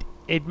 But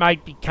it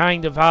might be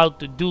kind of hard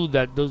to do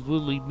that. There's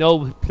really no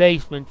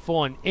replacement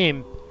for an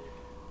imp.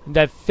 And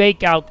that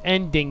fake out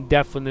ending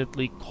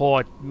definitely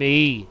caught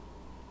me.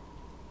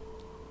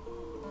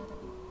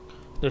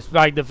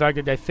 Despite the fact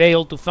that I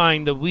failed to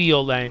find the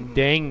real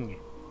ending.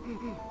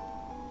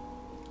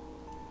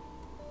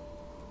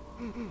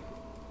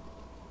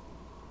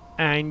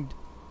 And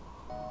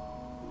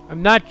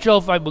I'm not sure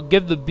if I would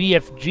give the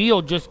BFG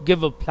or just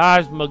give a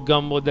plasma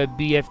gun where the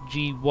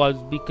BFG was,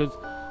 because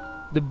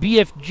the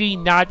BFG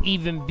not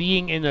even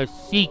being in a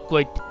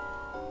secret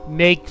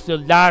makes the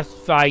last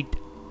fight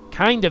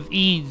kind of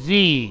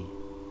easy.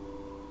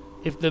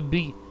 If the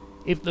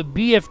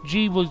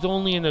BFG was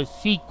only in a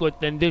secret,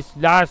 then this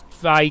last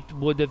fight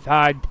would have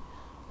had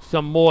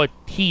some more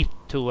teeth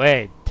to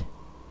it.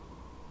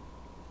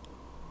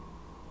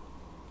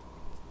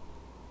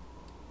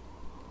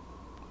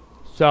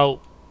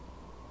 So,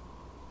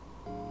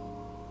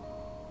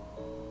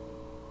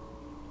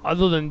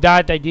 other than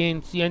that, I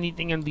didn't see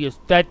anything in the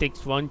aesthetics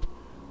front.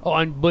 Oh,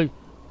 and but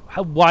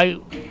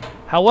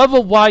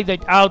however, why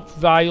that out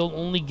vial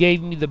only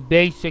gave me the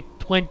basic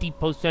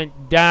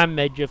 20%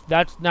 damage? If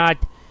that's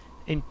not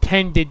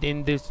intended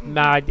in this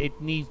mod,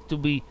 it needs to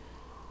be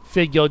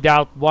figured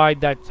out why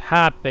that's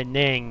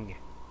happening.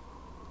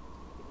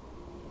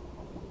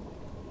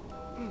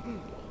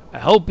 I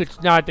hope it's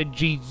not a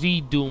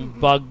GZ Doom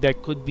bug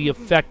that could be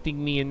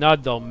affecting me in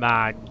other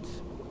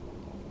mods.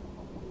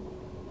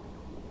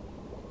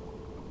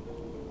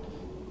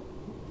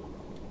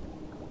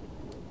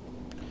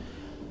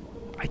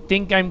 I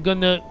think I'm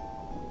gonna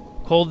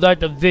call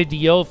that a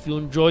video. If you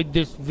enjoyed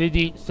this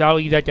video,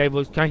 sorry that I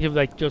was kind of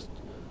like just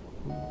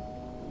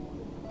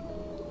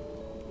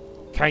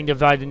kind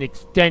of had an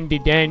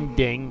extended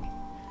ending.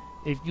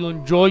 If you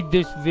enjoyed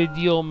this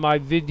video, my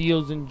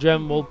videos in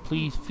general,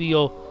 please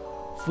feel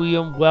free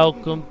and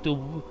welcome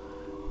to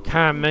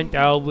comment.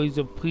 I always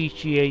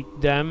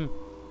appreciate them.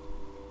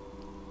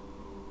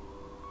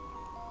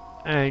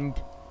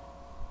 And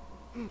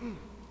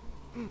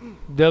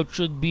there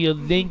should be a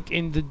link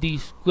in the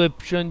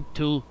description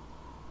to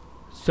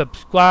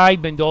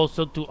subscribe and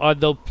also to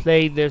other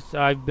playlists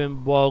I've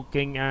been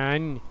working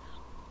on.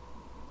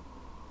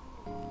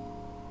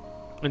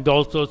 And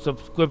also a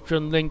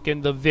subscription link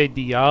in the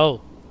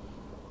video.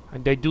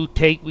 And I do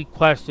take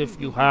requests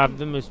if you have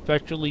them,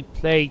 especially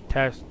play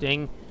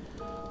testing.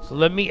 So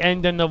let me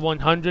end on a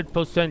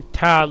 100%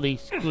 tally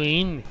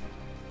screen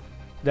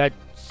that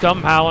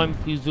somehow I'm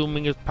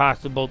presuming is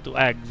possible to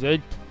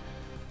exit.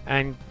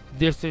 And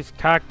this is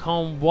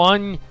Catcomb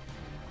 1.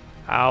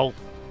 I'll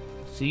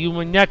see you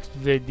in the next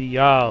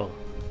video.